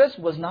Caiaphas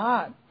was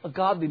not a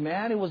godly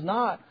man. He was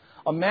not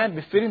a man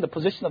befitting the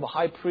position of a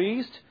high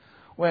priest.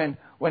 When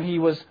he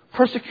was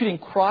persecuting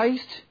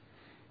Christ,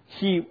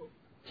 he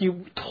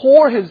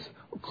tore his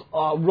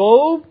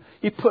robe.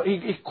 He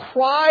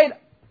cried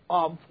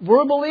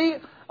verbally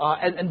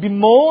and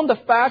bemoaned the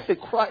fact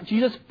that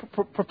Jesus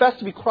professed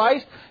to be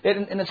Christ. That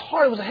in his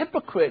heart, he was a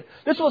hypocrite.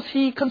 This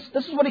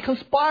is what he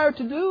conspired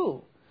to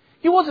do.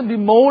 He wasn't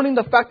bemoaning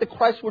the fact that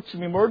Christ was to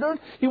be murdered.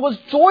 He was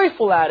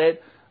joyful at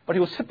it, but he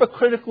was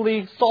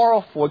hypocritically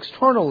sorrowful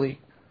externally.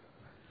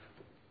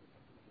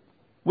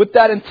 With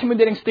that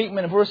intimidating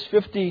statement in verse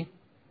 50,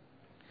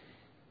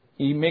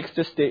 he makes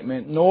this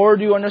statement, "Nor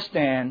do you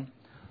understand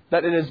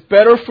that it is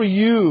better for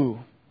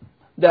you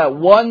that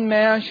one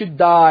man should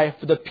die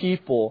for the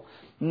people,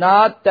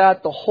 not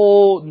that the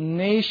whole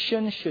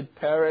nation should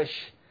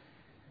perish."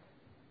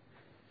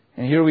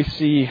 And here we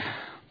see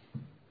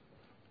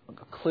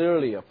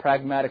clearly a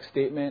pragmatic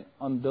statement,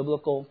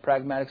 unbiblical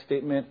pragmatic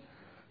statement.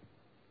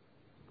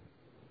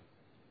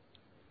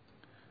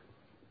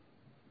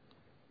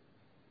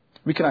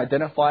 We can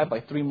identify it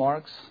by 3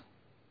 marks.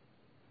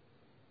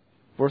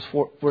 Verse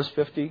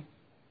 50.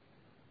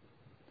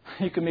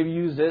 You can maybe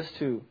use this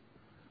to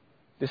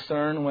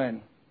discern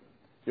when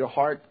your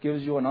heart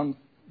gives you an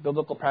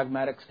unbiblical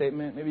pragmatic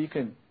statement. Maybe you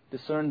can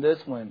discern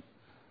this when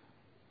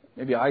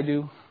maybe I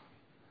do,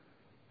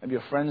 maybe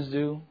your friends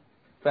do,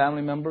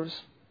 family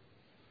members.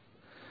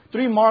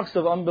 3 marks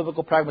of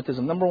unbiblical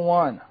pragmatism. Number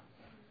 1,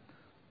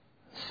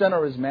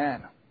 center is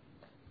man.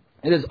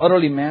 It is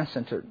utterly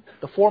man-centered.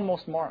 The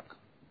foremost mark.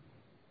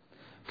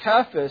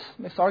 Caiaphas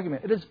makes the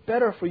argument, it is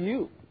better for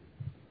you.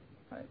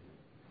 Right?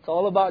 It's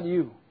all about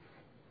you.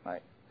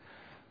 Right?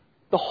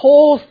 The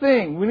whole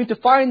thing, we need to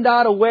find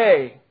out a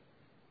way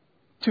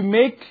to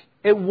make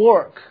it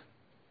work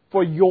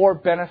for your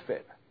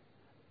benefit.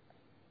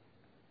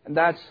 And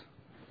that's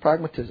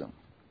pragmatism.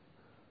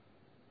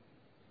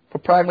 For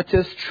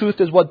pragmatists,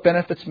 truth is what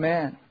benefits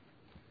man.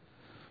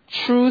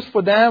 Truth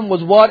for them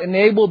was what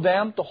enabled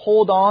them to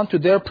hold on to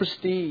their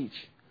prestige,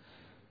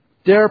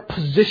 their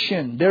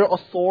position, their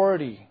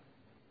authority.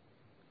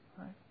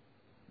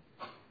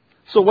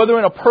 So whether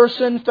in a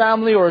person,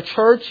 family, or a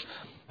church,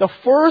 the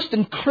first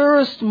and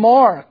clearest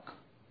mark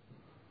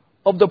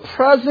of the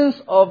presence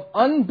of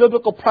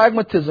unbiblical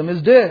pragmatism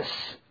is this.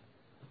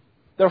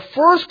 Their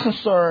first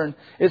concern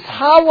is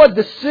how a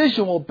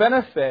decision will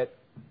benefit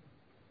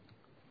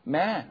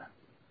man,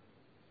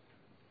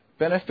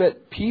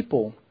 benefit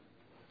people,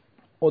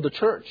 or the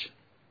church.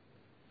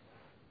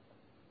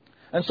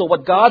 And so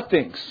what God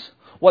thinks,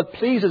 what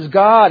pleases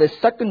God is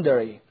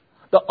secondary.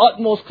 The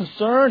utmost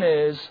concern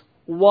is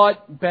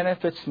what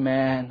benefits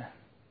man.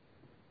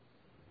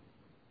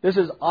 This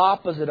is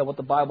opposite of what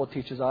the Bible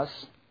teaches us.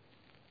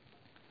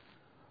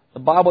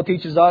 The Bible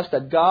teaches us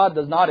that God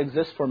does not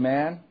exist for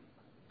man.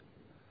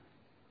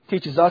 It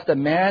teaches us that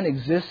man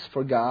exists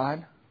for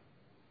God.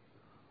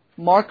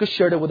 Marcus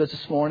shared it with us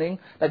this morning,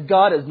 that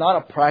God is not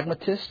a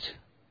pragmatist.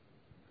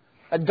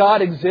 That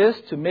God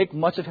exists to make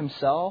much of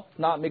himself,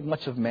 not make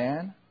much of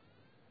man.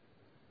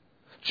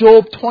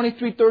 Job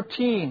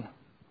 23:13.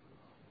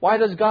 Why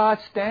does God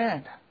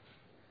stand?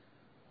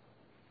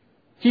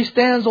 He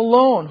stands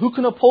alone. Who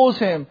can oppose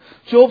him?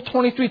 Job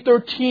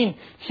 23:13.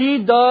 He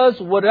does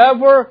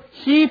whatever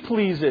he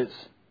pleases.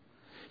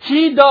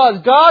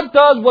 God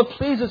does what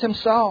pleases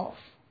himself.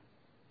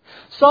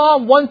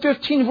 Psalm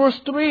 115 verse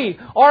 3.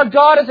 Our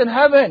God is in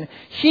heaven.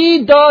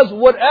 He does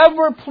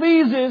whatever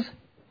pleases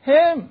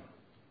him.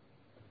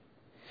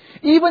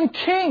 Even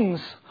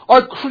kings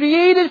are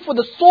created for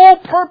the sole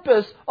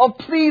purpose of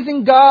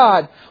pleasing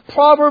God.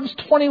 Proverbs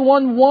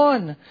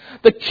 21:1.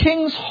 The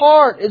king's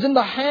heart is in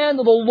the hand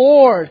of the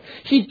Lord.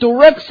 He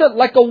directs it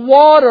like a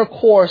water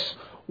course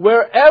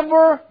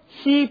wherever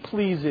he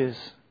pleases.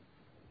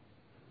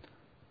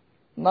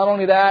 Not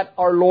only that,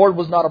 our Lord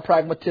was not a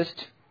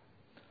pragmatist.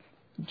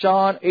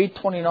 John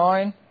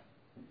 8:29.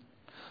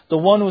 The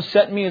one who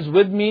sent me is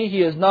with me.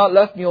 He has not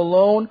left me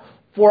alone.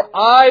 For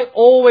I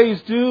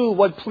always do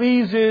what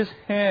pleases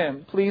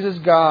him, pleases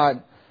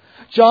God.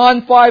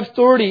 John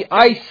 5:30,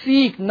 I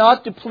seek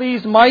not to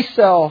please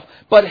myself,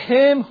 but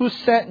him who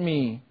sent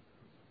me.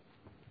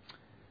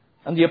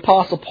 And the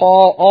Apostle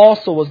Paul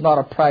also was not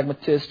a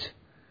pragmatist.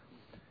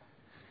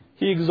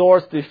 He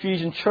exhorts the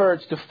Ephesian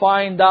church to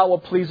find out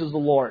what pleases the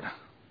Lord.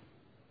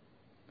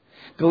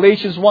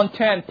 Galatians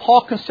 1:10,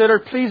 Paul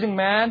considered pleasing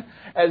man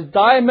as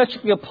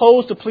diametrically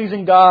opposed to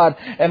pleasing God.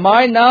 Am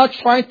I now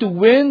trying to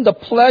win the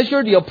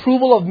pleasure, the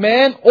approval of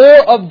man or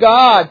of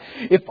God?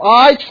 If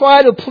I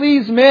try to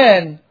please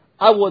men,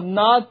 I will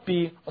not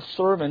be a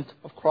servant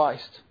of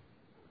Christ.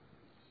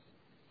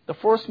 The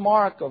first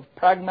mark of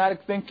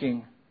pragmatic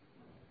thinking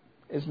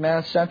is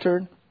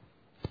man-centered.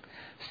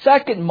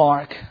 Second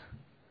mark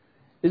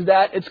is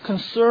that its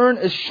concern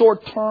is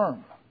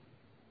short-term.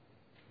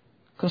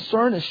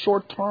 Concern is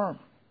short-term.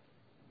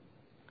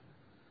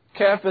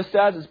 Caiaphas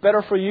says it's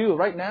better for you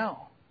right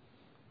now,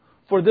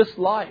 for this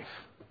life,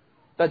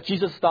 that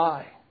Jesus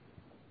die.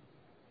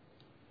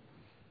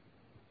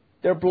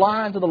 They're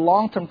blind to the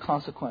long-term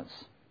consequence,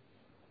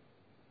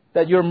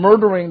 that you're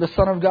murdering the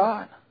Son of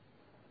God.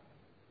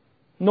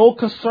 No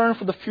concern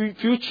for the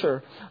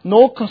future.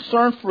 No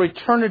concern for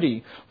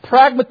eternity.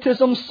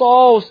 Pragmatism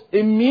solves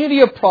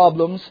immediate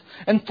problems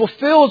and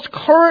fulfills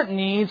current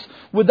needs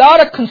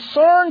without a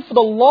concern for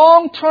the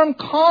long-term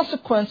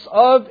consequence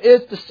of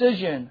its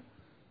decision.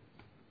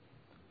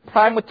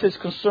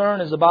 Pragmatist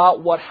concern is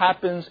about what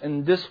happens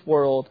in this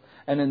world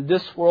and in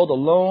this world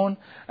alone,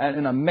 and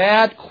in a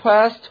mad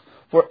quest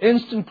for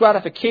instant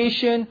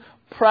gratification,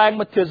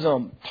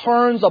 pragmatism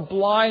turns a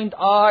blind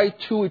eye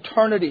to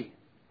eternity.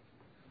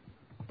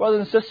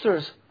 Brothers and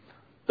sisters,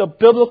 the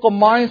biblical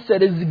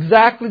mindset is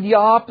exactly the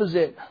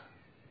opposite.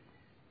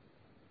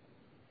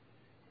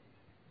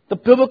 The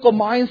biblical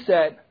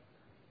mindset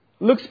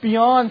looks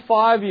beyond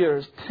 5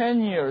 years,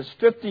 10 years,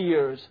 50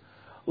 years,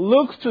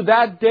 looks to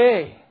that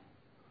day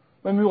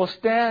when we will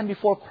stand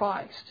before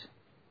Christ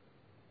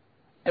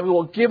and we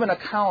will give an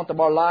account of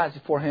our lives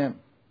before Him.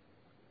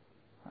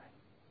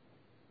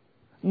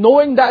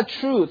 Knowing that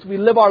truth, we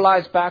live our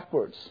lives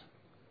backwards.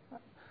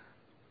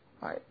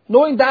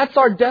 Knowing that's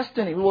our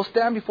destiny, we will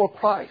stand before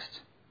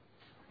Christ.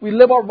 We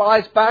live our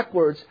lives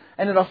backwards,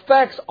 and it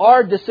affects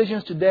our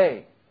decisions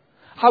today.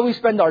 How we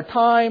spend our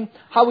time,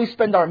 how we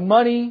spend our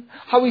money,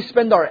 how we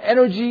spend our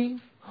energy,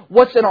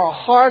 what's in our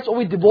hearts, what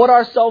we devote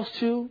ourselves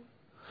to.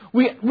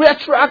 We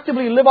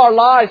retroactively live our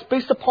lives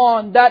based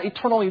upon that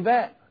eternal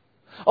event.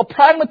 A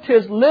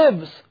pragmatist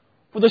lives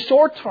for the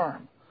short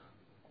term.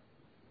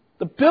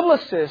 The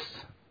biblicist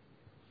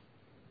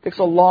takes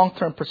a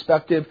long-term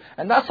perspective,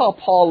 and that's how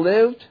Paul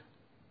lived.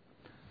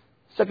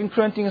 2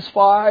 Corinthians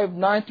 5,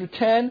 9 through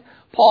 10,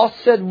 Paul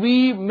said,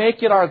 we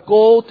make it our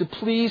goal to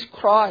please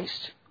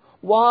Christ.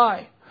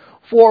 Why?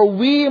 For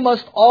we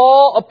must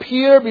all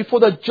appear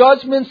before the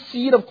judgment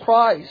seat of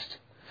Christ,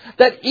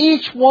 that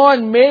each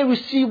one may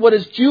receive what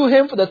is due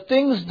him for the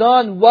things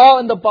done while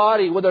in the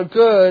body, whether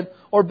good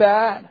or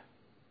bad.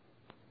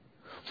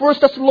 1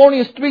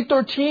 Thessalonians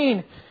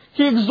 3:13,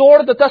 he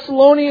exhorted the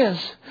Thessalonians,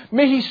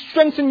 may He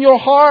strengthen your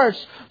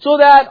hearts so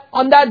that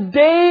on that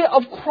day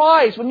of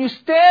Christ, when you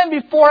stand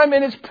before Him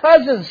in His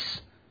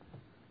presence,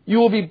 you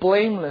will be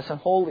blameless and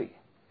holy.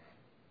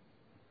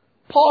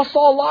 Paul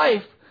saw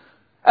life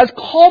as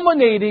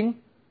culminating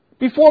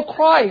before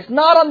Christ,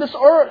 not on this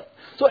earth.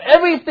 So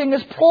everything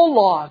is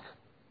prologue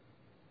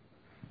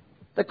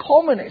that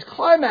culminates,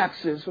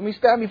 climaxes when we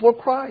stand before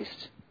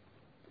Christ.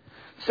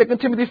 2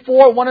 Timothy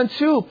 4, 1 and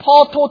 2,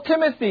 Paul told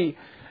Timothy,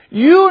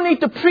 you need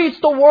to preach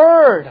the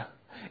Word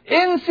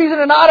in season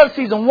and out of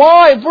season.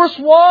 Why? Verse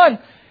 1,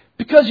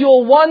 Because you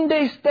will one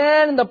day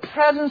stand in the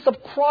presence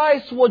of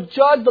Christ who will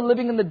judge the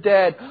living and the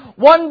dead.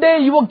 One day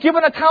you will give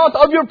an account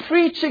of your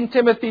preaching,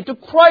 Timothy, to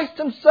Christ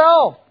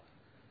Himself.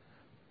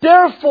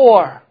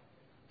 Therefore,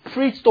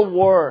 preach the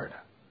Word.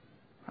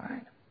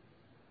 Right?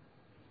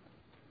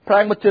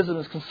 Pragmatism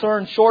is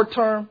concerned short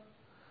term.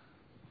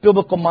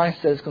 Biblical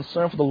mindset is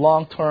concerned for the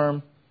long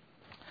term.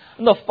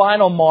 And the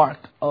final mark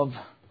of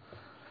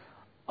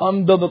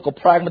unbiblical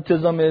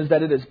pragmatism is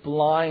that it is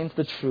blind to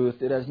the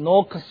truth. It has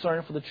no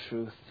concern for the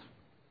truth.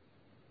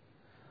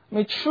 I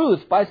mean,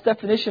 truth, by its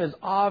definition, is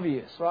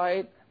obvious,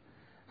 right?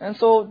 And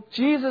so,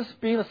 Jesus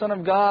being the Son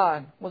of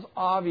God was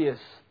obvious.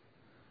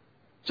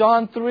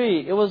 John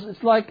 3,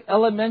 it's like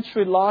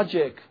elementary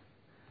logic.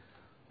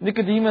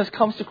 Nicodemus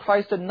comes to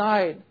Christ at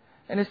night,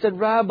 and he said,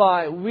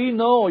 Rabbi, we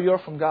know you're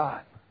from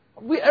God.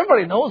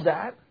 Everybody knows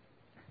that.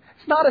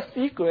 It's not a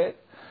secret.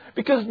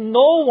 Because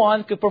no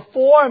one could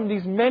perform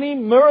these many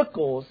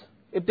miracles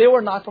if they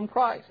were not from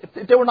Christ,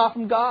 if they were not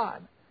from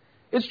God.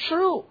 It's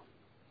true.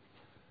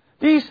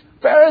 These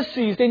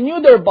Pharisees, they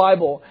knew their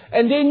Bible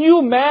and they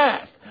knew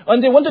math.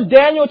 When they went to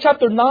Daniel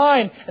chapter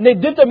 9 and they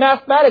did the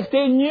mathematics,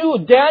 they knew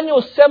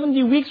Daniel's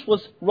 70 weeks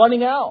was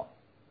running out.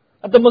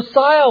 That the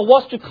Messiah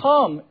was to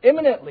come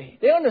imminently.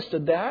 They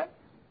understood that.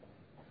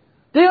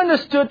 They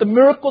understood the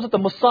miracles that the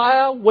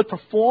Messiah would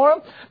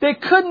perform. They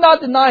could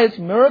not deny His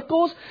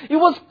miracles. It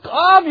was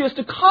obvious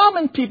to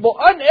common people,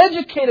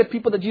 uneducated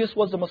people, that Jesus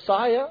was the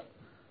Messiah.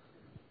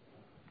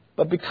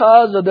 But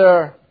because of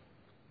their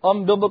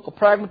unbiblical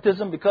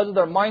pragmatism, because of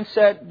their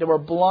mindset, they were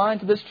blind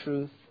to this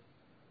truth.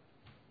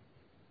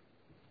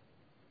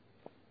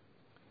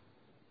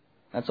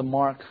 That's a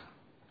mark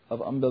of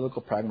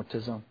unbiblical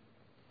pragmatism.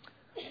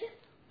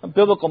 A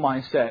biblical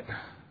mindset.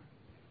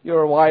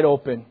 You're wide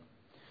open.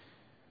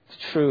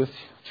 It's truth.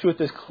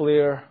 Truth is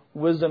clear.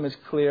 Wisdom is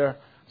clear.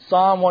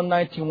 Psalm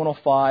 119,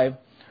 105.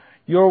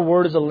 Your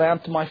word is a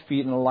lamp to my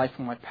feet and a light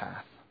for my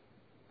path.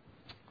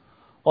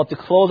 Well, to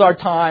close our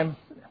time,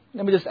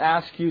 let me just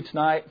ask you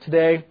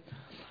today,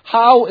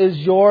 how is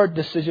your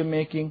decision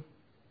making?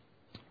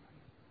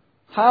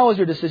 How is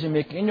your decision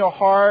making in your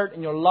heart,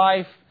 in your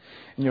life,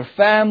 in your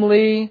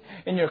family,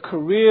 in your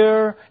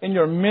career, in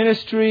your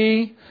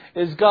ministry?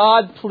 Is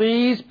God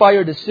pleased by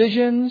your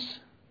decisions?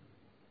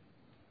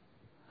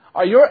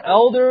 Are your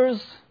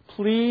elders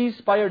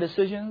pleased by your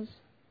decisions?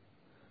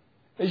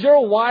 Is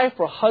your wife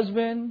or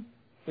husband,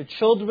 your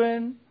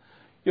children,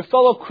 your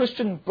fellow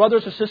Christian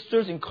brothers or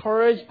sisters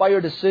encouraged by your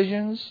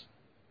decisions?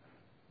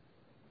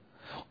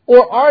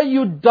 Or are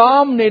you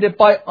dominated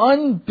by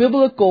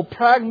unbiblical,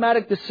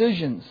 pragmatic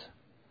decisions,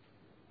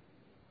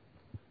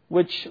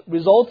 which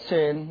results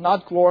in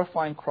not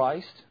glorifying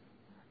Christ,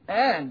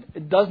 and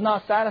it does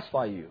not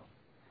satisfy you?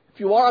 If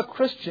you are a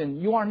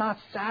Christian, you are not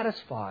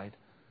satisfied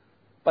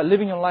by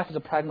living your life as a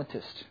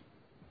pragmatist.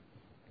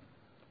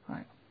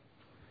 Right?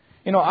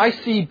 I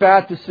see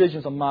bad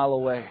decisions a mile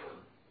away.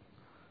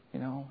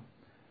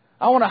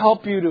 I want to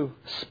help you to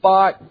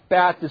spot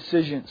bad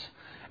decisions.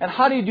 And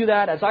how do you do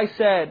that? As I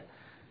said,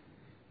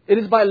 it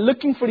is by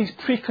looking for these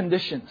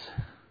preconditions.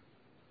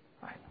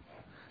 Right?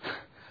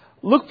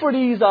 Look for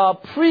these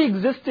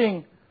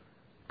pre-existing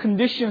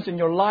conditions in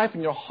your life, in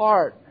your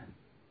heart,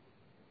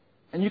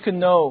 and you can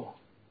know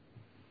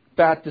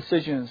bad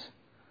decisions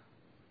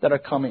that are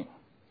coming.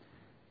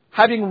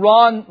 Having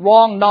wrong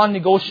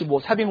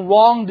non-negotiables, having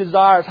wrong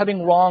desires,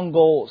 having wrong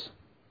goals.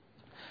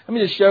 Let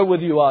me just share with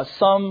you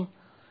some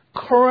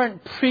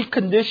current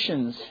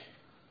preconditions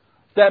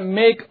that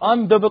make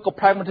unbiblical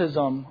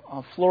pragmatism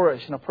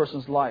flourish in a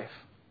person's life.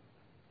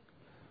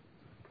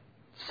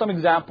 Some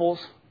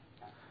examples.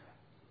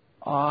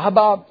 How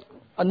about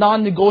a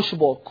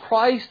non-negotiable?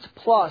 Christ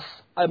plus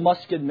I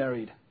must get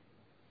married.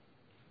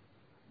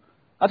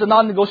 That's a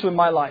non-negotiable in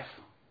my life.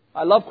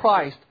 I love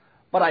Christ,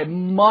 but I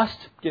must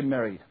get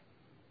married.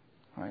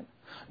 Right?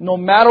 No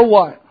matter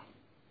what.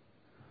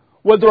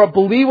 Whether a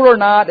believer or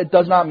not, it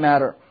does not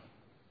matter.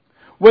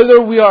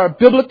 Whether we are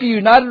biblically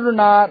united or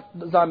not, it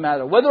does not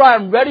matter. Whether I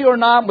am ready or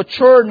not,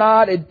 mature or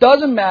not, it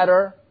doesn't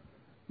matter.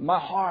 My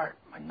heart,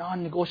 my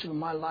non-negotiable in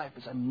my life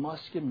is I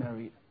must get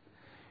married.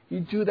 You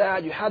do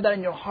that, you have that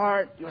in your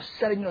heart, you're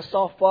setting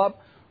yourself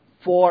up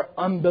for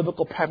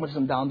unbiblical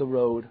pragmatism down the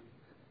road.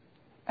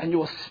 And you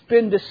will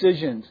spin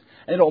decisions.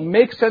 And it will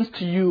make sense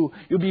to you.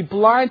 You'll be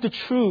blind to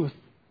truth.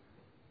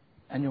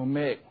 And you'll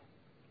make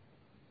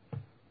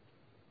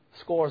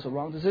scores of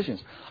wrong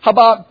decisions. How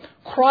about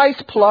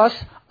Christ plus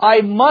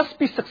I must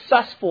be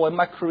successful in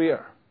my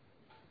career.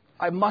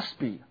 I must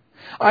be.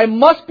 I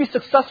must be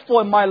successful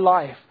in my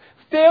life.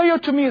 Failure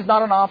to me is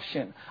not an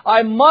option.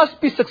 I must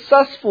be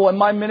successful in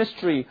my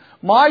ministry.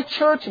 My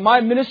church,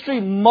 my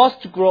ministry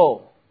must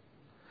grow.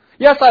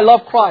 Yes, I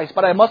love Christ,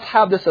 but I must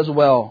have this as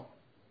well.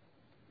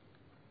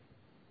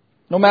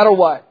 No matter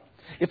what.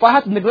 If I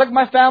have to neglect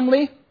my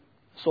family,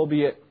 so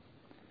be it.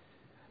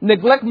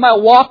 Neglect my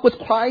walk with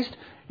Christ.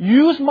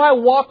 Use my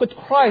walk with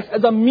Christ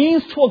as a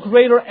means to a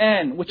greater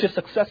end, which is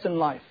success in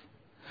life.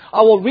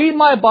 I will read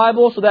my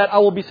Bible so that I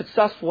will be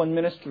successful in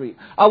ministry.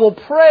 I will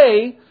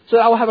pray so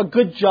that I will have a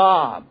good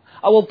job.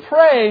 I will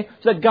pray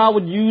so that God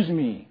would use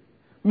me.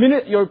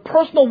 Your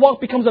personal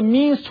walk becomes a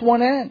means to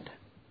an end.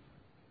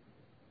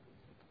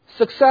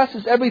 Success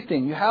is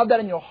everything. You have that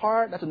in your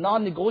heart. That's a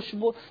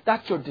non-negotiable.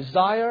 That's your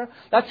desire.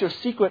 That's your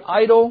secret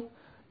idol.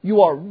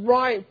 You are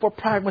ripe for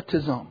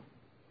pragmatism.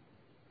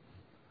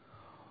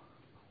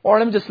 Or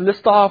let me just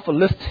rattle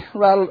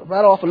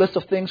off a list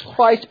of things.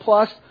 Christ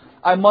plus,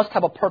 I must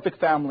have a perfect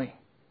family.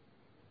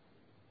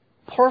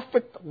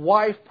 Perfect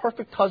wife,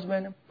 perfect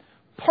husband,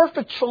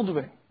 perfect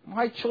children.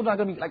 My children are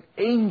going to be like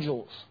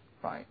angels,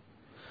 right?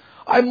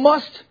 I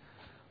must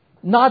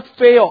not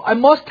fail. I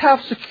must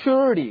have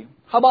security.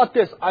 How about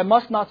this? I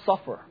must not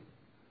suffer.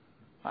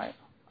 Right?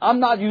 I'm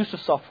not used to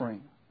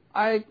suffering.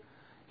 I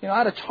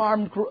had a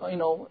charmed,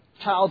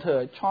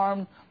 childhood,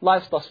 charmed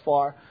life thus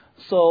far.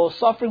 So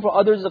suffering for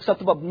others is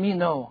acceptable, but me,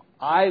 no.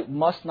 I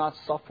must not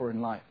suffer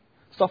in life.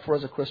 Suffer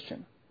as a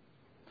Christian.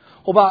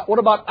 What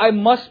about I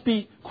must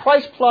be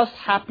Christ plus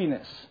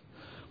happiness?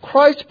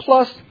 Christ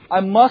plus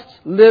I must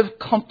live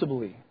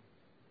comfortably.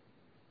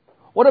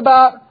 What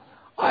about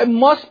I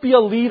must be a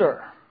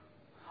leader?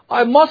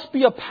 I must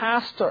be a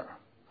pastor.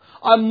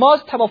 I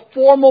must have a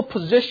formal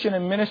position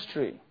in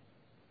ministry.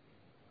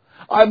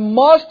 I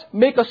must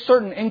make a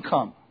certain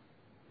income.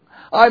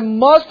 I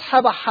must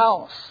have a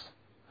house.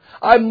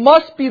 I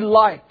must be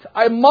liked.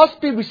 I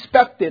must be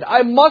respected.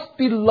 I must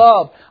be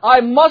loved. I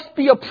must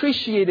be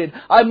appreciated.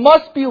 I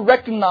must be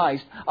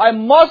recognized. I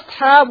must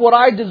have what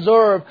I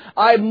deserve.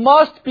 I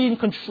must be in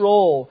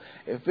control.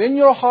 If in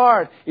your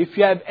heart, if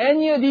you have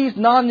any of these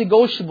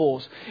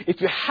non-negotiables,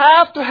 if you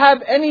have to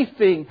have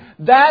anything,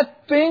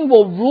 that thing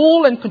will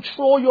rule and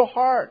control your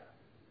heart.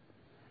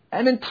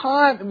 And in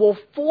time, it will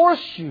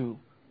force you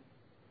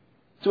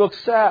to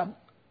accept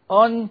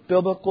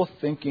unbiblical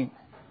thinking.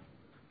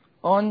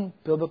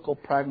 Unbiblical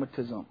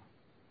pragmatism.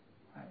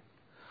 Right?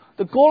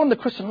 The goal in the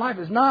Christian life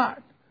is not,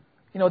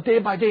 day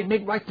by day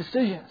make right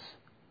decisions.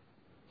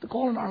 The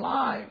goal in our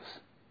lives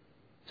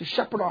is to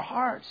shepherd our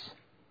hearts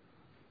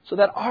so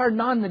that our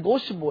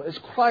non-negotiable is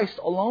Christ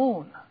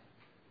alone.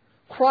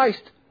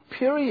 Christ,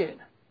 period.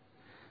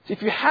 So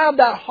if you have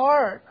that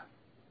heart,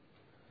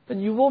 then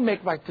you will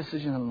make right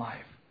decisions in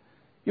life.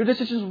 Your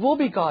decisions will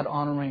be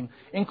God-honoring,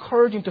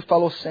 encouraging to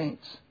fellow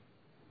saints.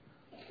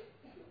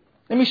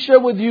 Let me share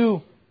with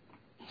you,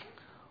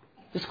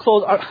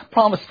 I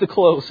promise to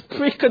close.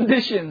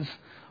 Preconditions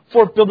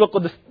for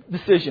biblical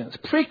decisions.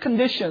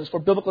 Preconditions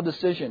for biblical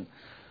decision.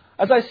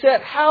 As I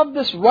said, have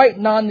this right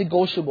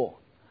non-negotiable.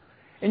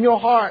 In your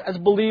heart as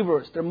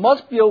believers, there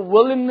must be a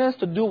willingness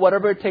to do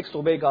whatever it takes to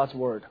obey God's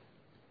word.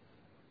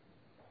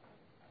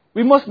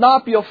 We must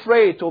not be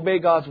afraid to obey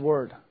God's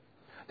word.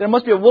 There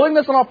must be a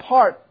willingness on our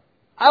part.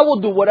 I will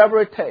do whatever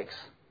it takes.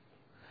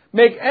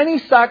 Make any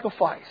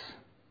sacrifice.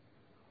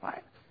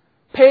 Right?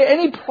 Pay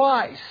any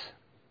price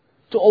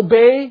to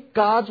obey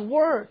God's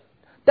word.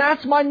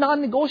 That's my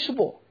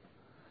non-negotiable.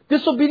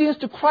 Disobedience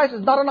to Christ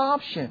is not an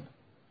option.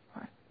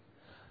 Right?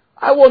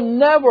 I will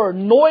never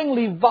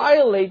knowingly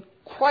violate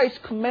Christ's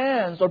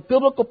commands or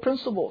biblical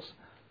principles.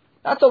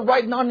 That's a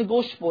right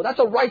non-negotiable. That's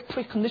a right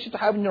precondition to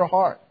have in your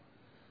heart.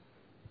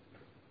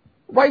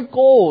 Right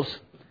goals.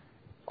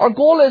 Our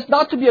goal is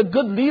not to be a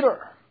good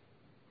leader,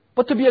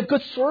 but to be a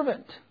good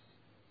servant.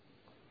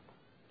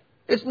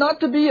 It's not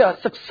to be a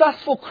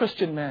successful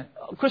Christian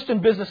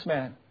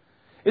businessman.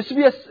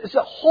 It's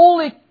a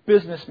holy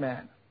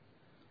businessman,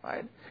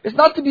 right? It's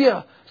not to be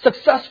a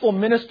successful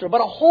minister, but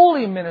a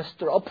holy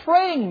minister, a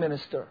praying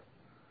minister.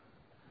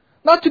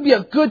 Not to be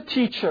a good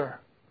teacher,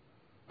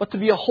 but to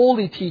be a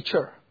holy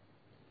teacher.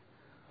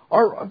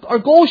 Our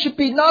goal should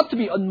be not to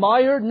be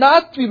admired,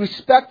 not to be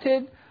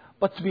respected,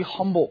 but to be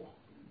humble.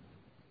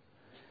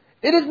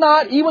 It is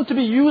not even to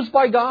be used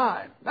by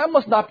God. That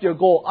must not be your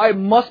goal. I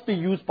must be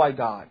used by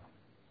God.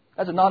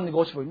 That's a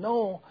non-negotiable.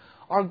 No,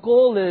 our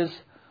goal is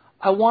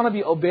I want to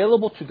be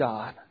available to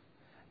God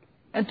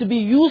and to be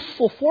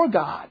useful for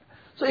God.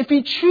 So if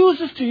He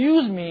chooses to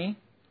use me,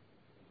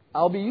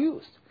 I'll be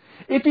used.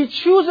 If He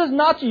chooses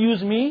not to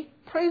use me,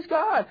 praise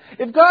God.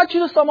 If God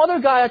chooses some other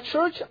guy at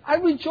church, I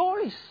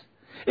rejoice.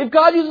 If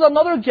God uses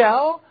another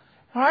gal,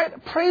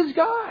 right, praise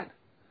God.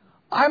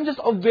 I'm just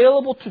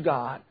available to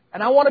God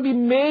and I want to be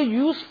made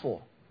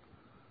useful.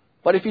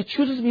 But if He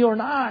chooses me or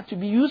not to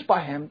be used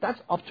by Him, that's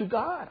up to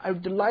God. I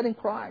delight in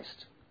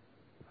Christ.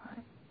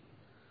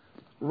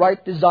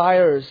 Right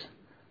desires,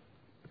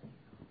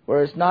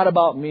 where it's not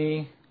about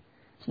me,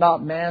 it's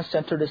not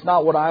man-centered, it's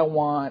not what I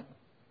want,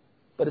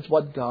 but it's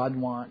what God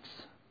wants.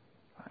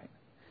 Right?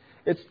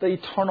 It's the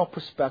eternal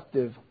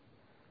perspective.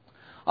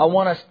 I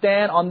want to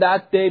stand on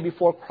that day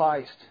before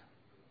Christ,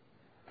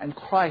 and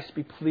Christ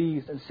be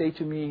pleased and say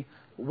to me,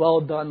 "Well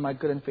done, my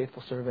good and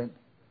faithful servant."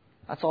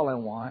 That's all I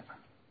want.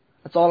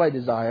 That's all I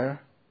desire.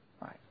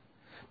 Right?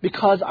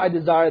 Because I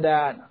desire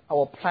that, I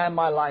will plan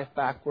my life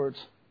backwards.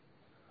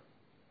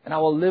 And I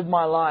will live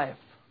my life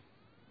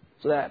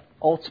so that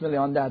ultimately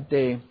on that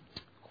day,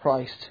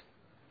 Christ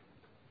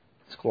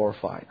is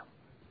glorified.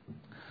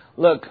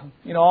 Look,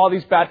 all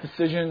these bad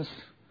decisions,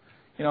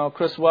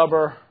 Chris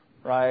Webber,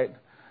 right?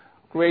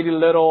 Grady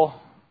Little,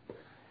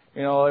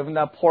 Even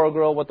that poor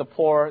girl with the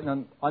poor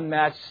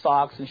unmatched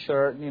socks and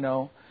shirt,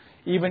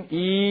 even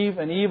Eve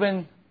and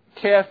even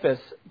Caiaphas,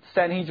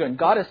 Sanhedrin.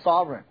 God is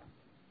sovereign.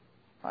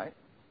 Right?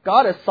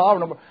 God is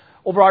sovereign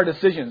over our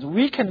decisions.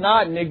 We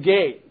cannot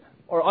negate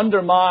or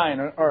undermine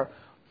or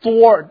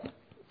thwart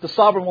the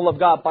sovereign will of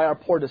God by our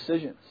poor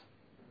decisions.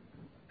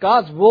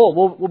 God's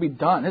will be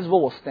done. His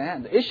will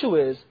stand. The issue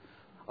is,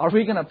 are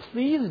we going to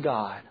please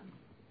God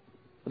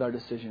with our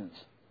decisions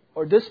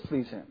or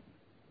displease Him?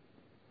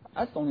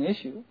 That's the only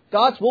issue.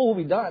 God's will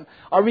be done.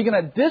 Are we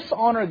going to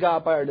dishonor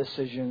God by our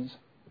decisions,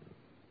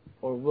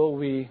 or will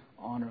we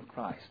honor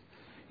Christ?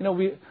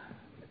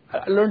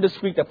 I learned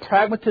this week that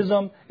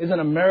pragmatism is an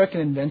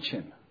American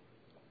invention.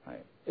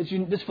 Right?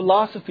 This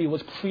philosophy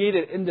was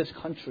created in this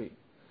country.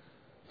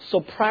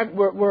 So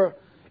we're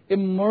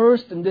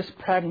immersed in this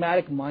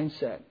pragmatic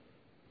mindset.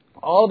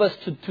 All of us,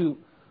 to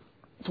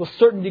a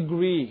certain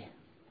degree,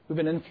 we've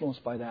been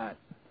influenced by that.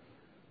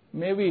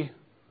 May we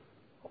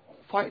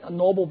fight a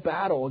noble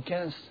battle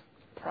against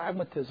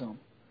pragmatism.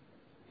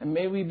 And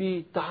may we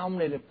be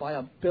dominated by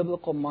a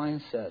biblical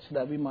mindset so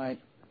that we might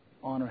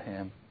honor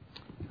Him.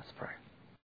 Let's pray.